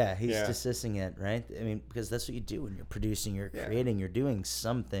guy. Yeah, he's dismissing it, right? I mean, because that's what you do when you're producing, you're creating, you're doing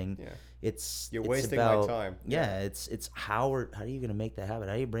something. Yeah. You're wasting about, my time. Yeah, it's how are you going to make that happen?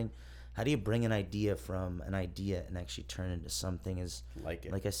 How do you bring an idea from an idea and actually turn it into something? Is like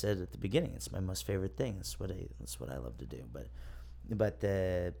it. Like I said at the beginning, it's my most favorite thing. That's what I love to do. But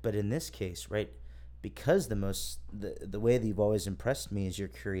in this case, right? Because the way that you've always impressed me is your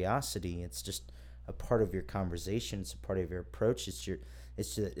curiosity. It's just a part of your conversation. It's a part of your approach. It's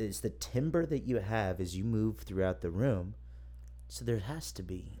the timbre that you have as you move throughout the room. So there has to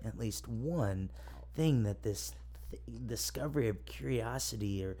be at least one thing that this discovery of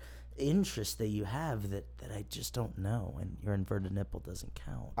curiosity or interest that you have that I just don't know, and your inverted nipple doesn't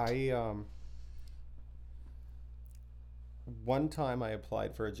count. One time I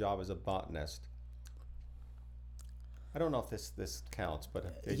applied for a job as a botanist. I don't know if this counts,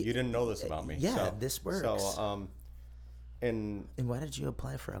 but you didn't know this about me. Yeah, so, this works. So, and why did you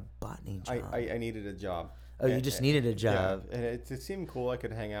apply for a botany job? I needed a job. Oh, you just needed a job. Yeah, and it seemed cool. I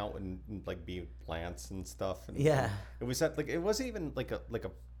could hang out and like be plants and stuff. And, Yeah. it was like it wasn't even like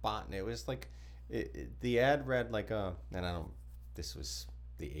a botanist. It was like the ad read like and I don't. This was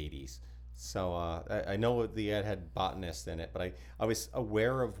the '80s, so I know the ad had botanist in it, but I was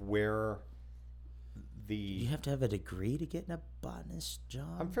aware of where the. You have to have a degree to get in a botanist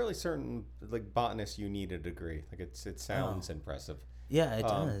job. I'm fairly certain, like botanist, you need a degree. Like it sounds impressive. Yeah, it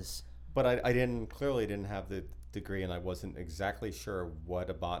does. But I clearly didn't have the degree, and I wasn't exactly sure what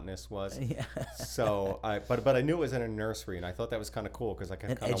a botanist was. Yeah. So but I knew it was in a nursery, and I thought that was kind of cool because I could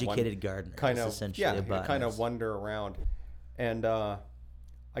An educated gardener. kind of essentially a botanist. kind of wander around, and I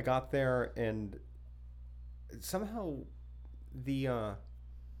got there, and somehow the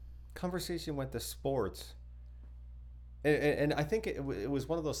conversation went to sports. And I think it was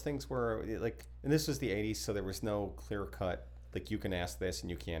one of those things where like, and this was the '80s, so there was no clear cut. Like, you can ask this and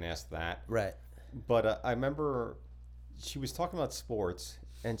you can't ask that. Right. But I remember she was talking about sports,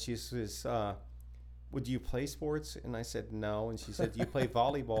 and she says, would you play sports? And I said, no. And she said, do you play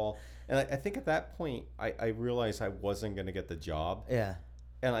volleyball? And I think at that point, I realized I wasn't going to get the job. Yeah.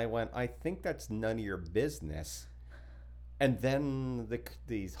 And I went, I think that's none of your business. And then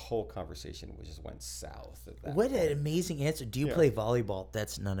the whole conversation just went south at that What point. an amazing answer. Do you play volleyball?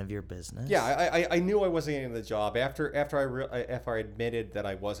 That's none of your business. Yeah, I knew I wasn't getting the job after I admitted that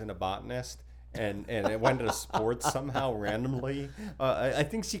I wasn't a botanist, and it went to sports somehow randomly. I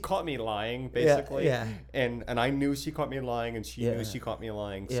think she caught me lying, basically. Yeah. And I knew she caught me lying, and she knew she caught me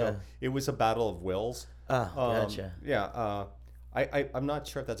lying. So it was a battle of wills. Oh, gotcha. Yeah. I'm not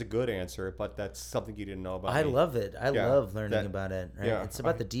sure if that's a good answer, but that's something you didn't know about. I me. love it. I love learning about it. Right? Yeah, it's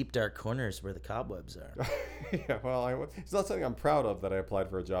about the deep, dark corners where the cobwebs are. Yeah, well, it's not something I'm proud of that I applied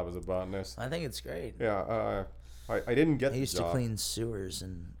for a job as a botanist. I think it's great. Yeah, I didn't get the job. I used to clean sewers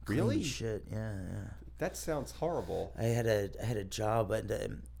and clean shit. Yeah. That sounds horrible. I had a job, and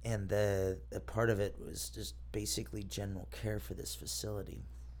the part of it was just basically general care for this facility.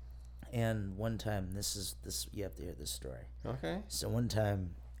 And one time, this you have to hear this story. Okay. So one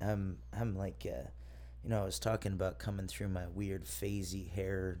time, I'm like, I was talking about coming through my weird phasey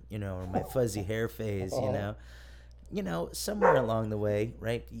hair, or my fuzzy hair phase, somewhere along the way,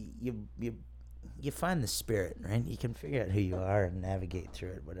 right? You find the spirit, right? You can figure out who you are and navigate through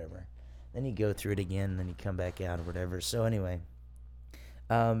it, whatever. Then you go through it again, then you come back out or whatever. So anyway,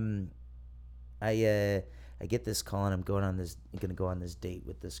 I get this call, and I'm going to go on this date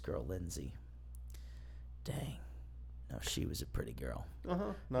with this girl, Lindsay. Dang, no, she was a pretty girl.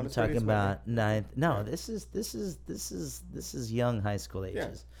 Not I'm talking about ninth. No, this is young high school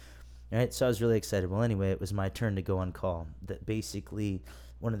ages. Yeah. All right, so I was really excited. Well, anyway, it was my turn to go on call. That basically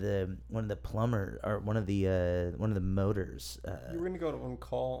one of the plumber or one of the motors. You were gonna go on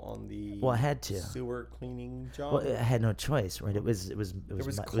call on the. Well, I had to. Sewer cleaning job. Well, I had no choice, right? It was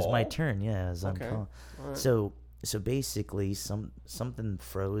my turn. Yeah, I was on call. Right. So basically, something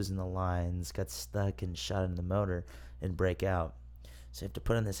froze in the lines, got stuck, and shot into the motor and break out. So you have to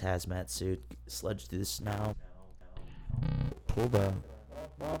put on this hazmat suit, sludge through the snow. Pull the.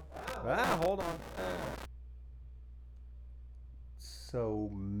 Hold on. So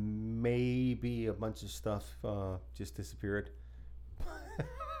maybe a bunch of stuff just disappeared.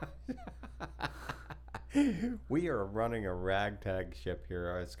 We are running a ragtag ship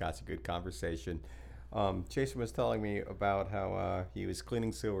here. It's got a good conversation. Jayson was telling me about how he was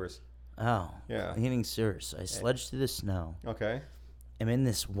cleaning sewers. Oh, yeah, cleaning sewers. I sludged through the snow. Okay. I'm in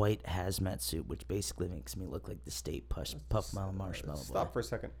this white hazmat suit, which basically makes me look like the state puff marshmallow. Stop for a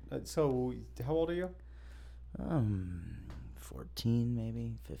second. So, how old are you? 14,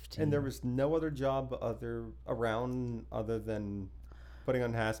 maybe 15. And there was no other job around other than putting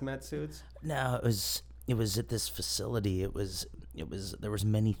on hazmat suits? No, it was at this facility. It was there was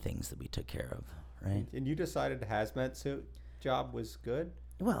many things that we took care of, right? And you decided hazmat suit job was good?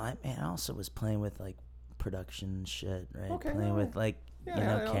 Well, I also was playing with like production shit, right? Okay, playing with like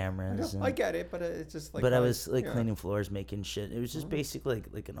cameras. I get it, but it's just like. But I was like cleaning floors, making shit. It was just basically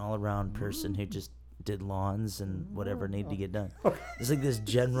like an all-around person who just did lawns and whatever needed to get done. It's like this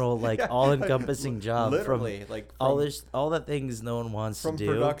general, like all-encompassing job. Literally, from all the things no one wants to do.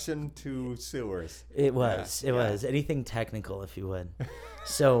 From production to sewers. It was anything technical, if you would.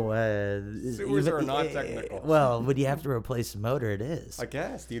 So sewers are not technical. Well, when you have to replace a motor, it is. I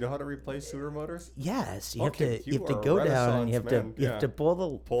guess. Do you know how to replace sewer motors? Yes, you have to go down and you have to pull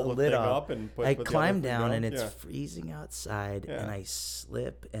the lid off. And I climb down and it's freezing outside, and I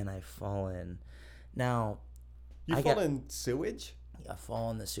slip and I fall in. Now, You fall in sewage? I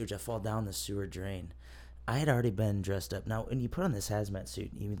fall in the sewage. I fall down the sewer drain. I had already been dressed up. Now, when you put on this hazmat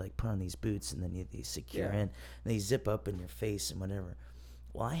suit, you like put on these boots, and then they secure in, and they zip up in your face and whatever.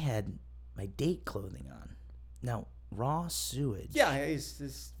 Well, I had my date clothing on. Now, raw sewage. Yeah,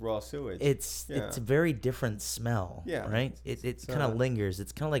 it's raw sewage. It's a very different smell. Yeah, right. It kind of lingers.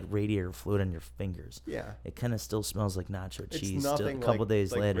 It's kind of like radiator fluid on your fingers. Yeah, it kind of still smells like nacho cheese. It's nothing still, a couple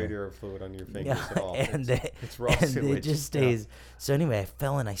days like later. Radiator fluid on your fingers at all. And it's raw and sewage. It just stays. Yeah. So anyway, I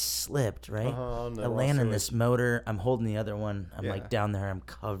fell and I slipped. Right. I land in this motor. I'm holding the other one. I'm like down there. I'm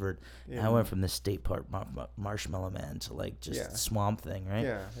covered. And I went from the State Park Marshmallow Man to like just Swamp Thing. Right.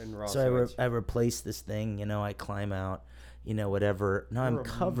 Yeah. And raw sewage. I replaced this thing. I climb out. Whatever. Now I'm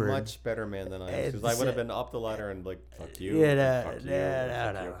covered. Much better man than I am, because I would have been up the ladder and like, fuck you.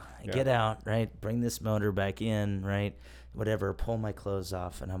 No. Get out, right? Bring this motor back in, right? Whatever. Pull my clothes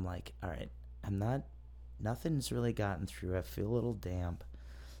off, and I'm like, all right, nothing's really gotten through. I feel a little damp.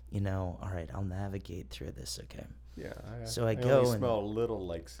 All right, I'll navigate through this, okay? Yeah. So I go and smell a little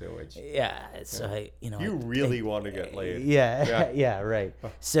like sewage. Yeah. So I, You really want to get laid. Yeah. Right.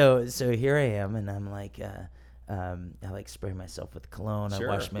 So here I am, and I'm like. I like spray myself with cologne. Sure.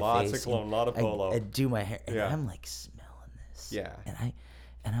 I wash my Lots face. Of cologne, a lot of Polo. I do my hair, and I'm like smelling this. Yeah.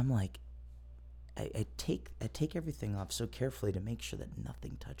 And I'm like, I take everything off so carefully to make sure that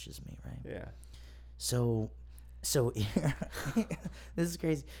nothing touches me, right? Yeah. So here, this is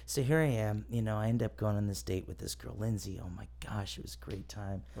crazy. So here I am. I end up going on this date with this girl, Lindsay. Oh my gosh, it was a great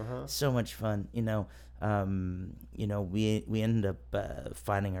time. So much fun. We ended up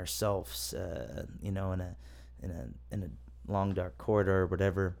finding ourselves, in a long dark corridor or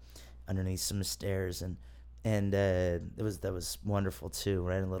whatever, underneath some stairs, and that was wonderful too,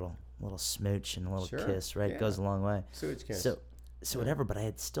 right? A little smooch and a little kiss, right? It goes a long way. Sewage kiss. So whatever, but I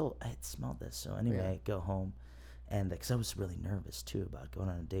had smelled this. So anyway, I go home. And because I was really nervous too about going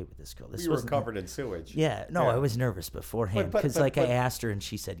on a date with this girl. You were covered in sewage. Yeah, no, I was nervous beforehand because I asked her and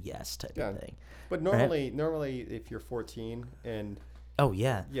she said yes type of thing. But normally, if you're 14 and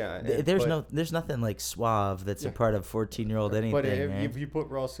there's nothing like suave that's a part of 14-year-old anything. But if you put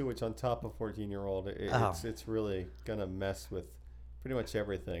raw sewage on top of 14-year-old, it's really gonna mess with pretty much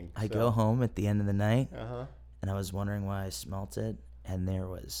everything. I go home at the end of the night, and I was wondering why I smelt it. And there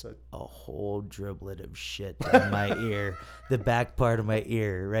was a whole driblet of shit in my ear, the back part of my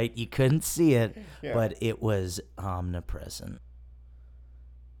ear, right? You couldn't see it, but it was omnipresent.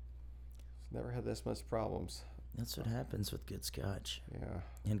 Never had this much problems. That's what happens with good scotch. Yeah.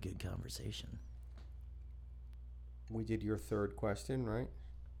 And good conversation. We did your third question, right?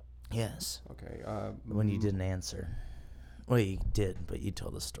 Yes. Okay. When you didn't answer. Well, you did, but you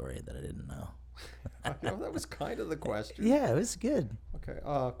told a story that I didn't know. That was kind of the question. Yeah, it was good. Okay.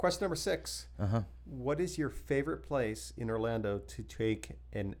 Question number 6. What is your favorite place in Orlando to take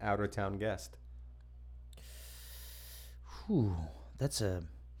an out-of-town guest? That's a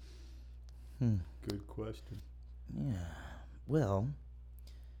good question. Yeah. Well,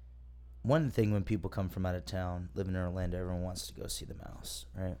 one thing when people come from out of town, living in Orlando, everyone wants to go see the mouse,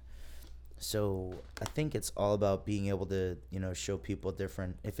 right? So I think it's all about being able to, show people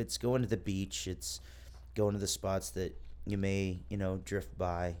different. If it's going to the beach, it's going to the spots that you may, drift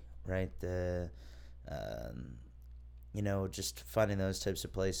by, right? Just finding those types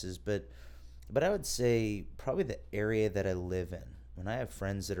of places. But I would say probably the area that I live in. When I have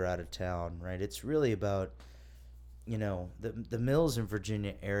friends that are out of town, right? It's really about, the Mills in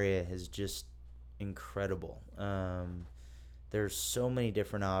Virginia area is just incredible. There's so many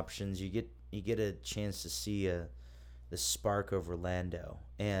different options. You get a chance to see the spark of Orlando,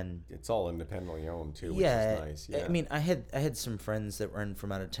 and it's all independently owned too, which is nice. Yeah, I mean, I had some friends that were in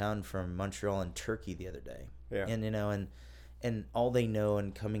from out of town from Montreal and Turkey the other day. Yeah, and all they know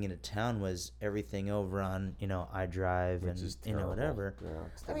and coming into town was everything over on iDrive which and whatever. Yeah,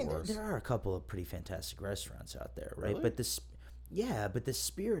 I mean, there are a couple of pretty fantastic restaurants out there, right? Really? But the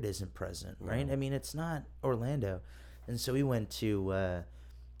spirit isn't present, right? I mean, it's not Orlando. And so we went to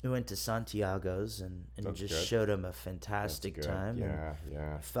Santiago's and just showed them a fantastic time.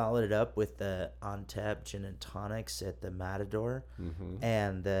 Yeah. Followed it up with the on-tap gin and tonics at the Matador. Mm-hmm.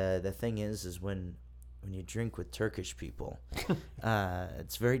 And the thing is when you drink with Turkish people,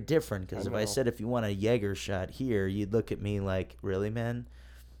 it's very different. Because if I said if you want a Jaeger shot here, you'd look at me like, really, man?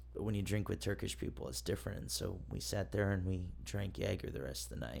 But when you drink with Turkish people, it's different. And so we sat there and we drank Jaeger the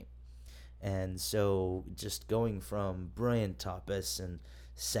rest of the night. And so just going from brilliant tapas and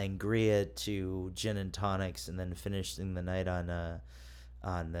sangria to gin and tonics, and then finishing the night on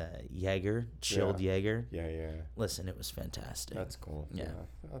on Jaeger, chilled Jaeger. Yeah. Listen, it was fantastic. That's cool. Yeah.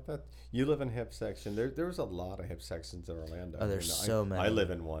 You live in hip section. There's a lot of hip sections in Orlando. Oh, there's so many. I live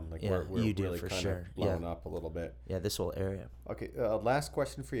in one. Like Yeah, we're you do, really for kind sure. of blown up a little bit. Yeah, this whole area. Okay. Last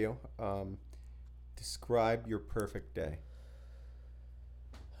question for you. Describe your perfect day.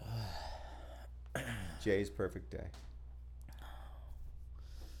 Jay's perfect day.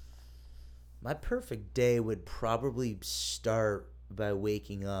 My perfect day would probably start by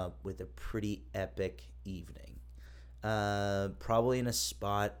waking up with a pretty epic evening. Probably in a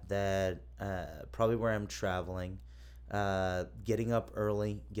spot that, probably where I'm traveling, getting up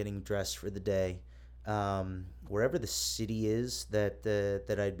early, getting dressed for the day, wherever the city is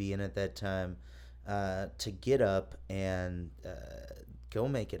that I'd be in at that time, to get up and go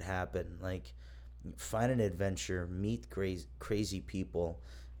make it happen. Like, find an adventure, meet crazy people,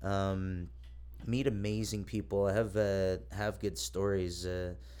 meet amazing people. I have good stories.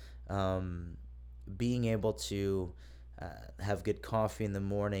 Being able to have good coffee in the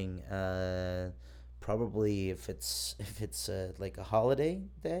morning. Probably if it's like a holiday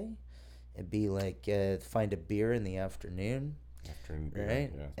day, it'd be like find a beer in the afternoon. Afternoon beer,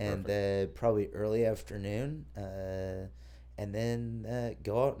 right? Yeah, And probably early afternoon. And then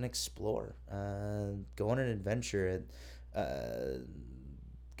go out and explore. Go on an adventure.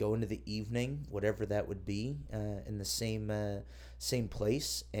 Go into the evening, whatever that would be, in the same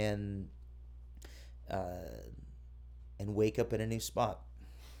place, and wake up at a new spot.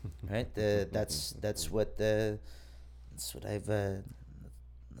 Right? That's what I've.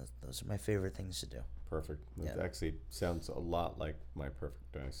 Those are my favorite things to do. Perfect. Yeah. It actually sounds a lot like my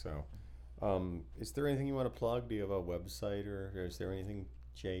perfect day. So, is there anything you want to plug? Do you have a website, or is there anything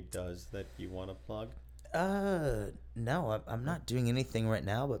Jay does that you want to plug? No, I'm not doing anything right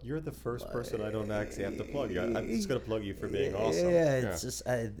now. But you're the first person I don't actually have to plug. I'm just gonna plug you for being awesome. It's just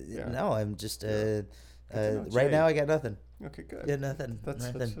no. I'm just right now I got nothing. Okay, good. Yeah, nothing.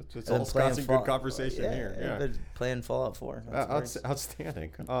 That's all Scott's and good conversation here. Yeah. I've been playing Fallout 4.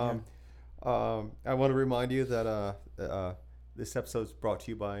 Outstanding. I want to remind you that this episode is brought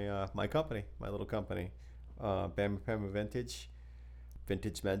to you by my company, my little company, Bama Pema Vintage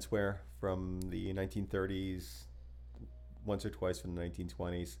menswear from the 1930s, once or twice from the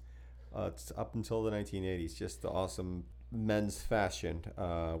 1920s. It's up until the 1980s, just the awesome men's fashion.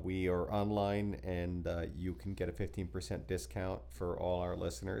 We are online, and you can get a 15% discount for all our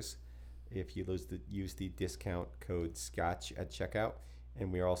listeners if you use the discount code SCOTCH at checkout.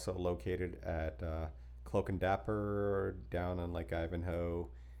 And we are also located at Cloak and Dapper down on Lake Ivanhoe,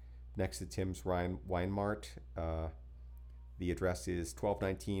 next to Tim's Wine Mart. The address is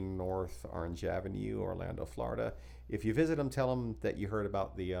 1219 North Orange Avenue, Orlando, Florida. If you visit them, tell them that you heard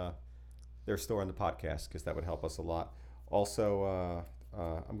about their store on the podcast, because that would help us a lot. Also,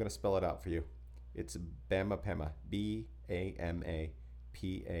 I'm going to spell it out for you. It's Bama Pema, BAMAPANA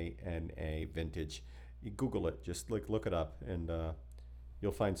Vintage. You Google it, just look it up, and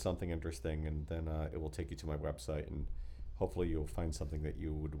you'll find something interesting, and then it will take you to my website, and hopefully you'll find something that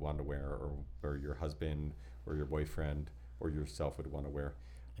you would want to wear, or your husband or your boyfriend or yourself would want to wear.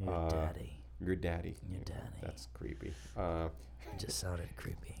 Your daddy. Your daddy. Your daddy. That's creepy. It just sounded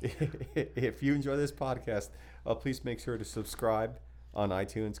creepy. If you enjoy this podcast, please make sure to subscribe on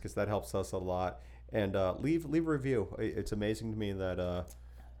iTunes, because that helps us a lot. And leave a review. It's amazing to me that a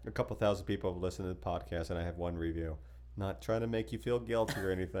couple thousand people have listened to the podcast, and I have one review. Not trying to make you feel guilty or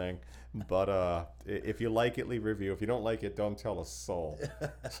anything, but if you like it, leave a review. If you don't like it, don't tell a soul.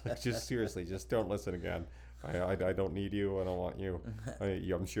 Just seriously, just don't listen again. I don't need you. I don't want you.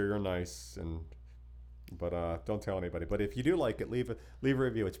 I'm sure you're nice, but don't tell anybody. But if you do like it, leave a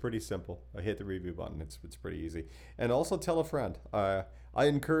review. It's pretty simple. Hit the review button. It's pretty easy. And also tell a friend. I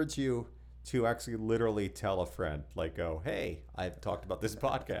encourage you to actually literally tell a friend, like, go, hey, I've talked about this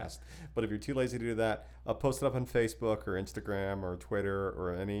podcast. But if you're too lazy to do that, post it up on Facebook or Instagram or Twitter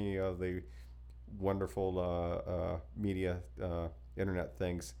or any of the wonderful media internet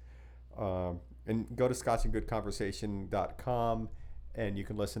things. And go to scotchandgoodconversation.com, and you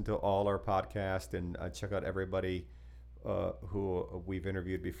can listen to all our podcasts and check out everybody who we've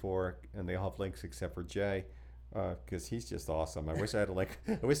interviewed before, and they all have links except for Jay, because he's just awesome. I wish I had a link.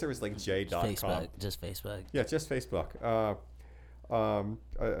 I wish there was like Jay.com. Just Facebook. Yeah, just Facebook.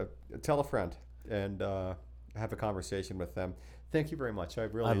 Tell a friend and have a conversation with them. Thank you very much. I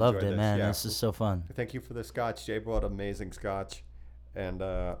really loved enjoyed it, this. man. Yeah. This is so fun. Thank you for the scotch. Jay brought amazing scotch, and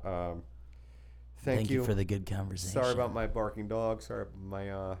Thank you for the good conversation. Sorry about my barking dog. Sorry,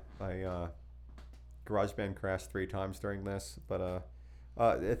 my garage band crashed 3 times during this. But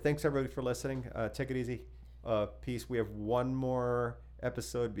thanks everybody for listening. Take it easy. Peace. We have one more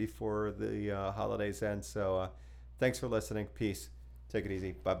episode before the holidays end. So thanks for listening. Peace. Take it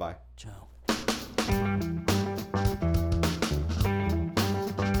easy. Bye-bye. Ciao.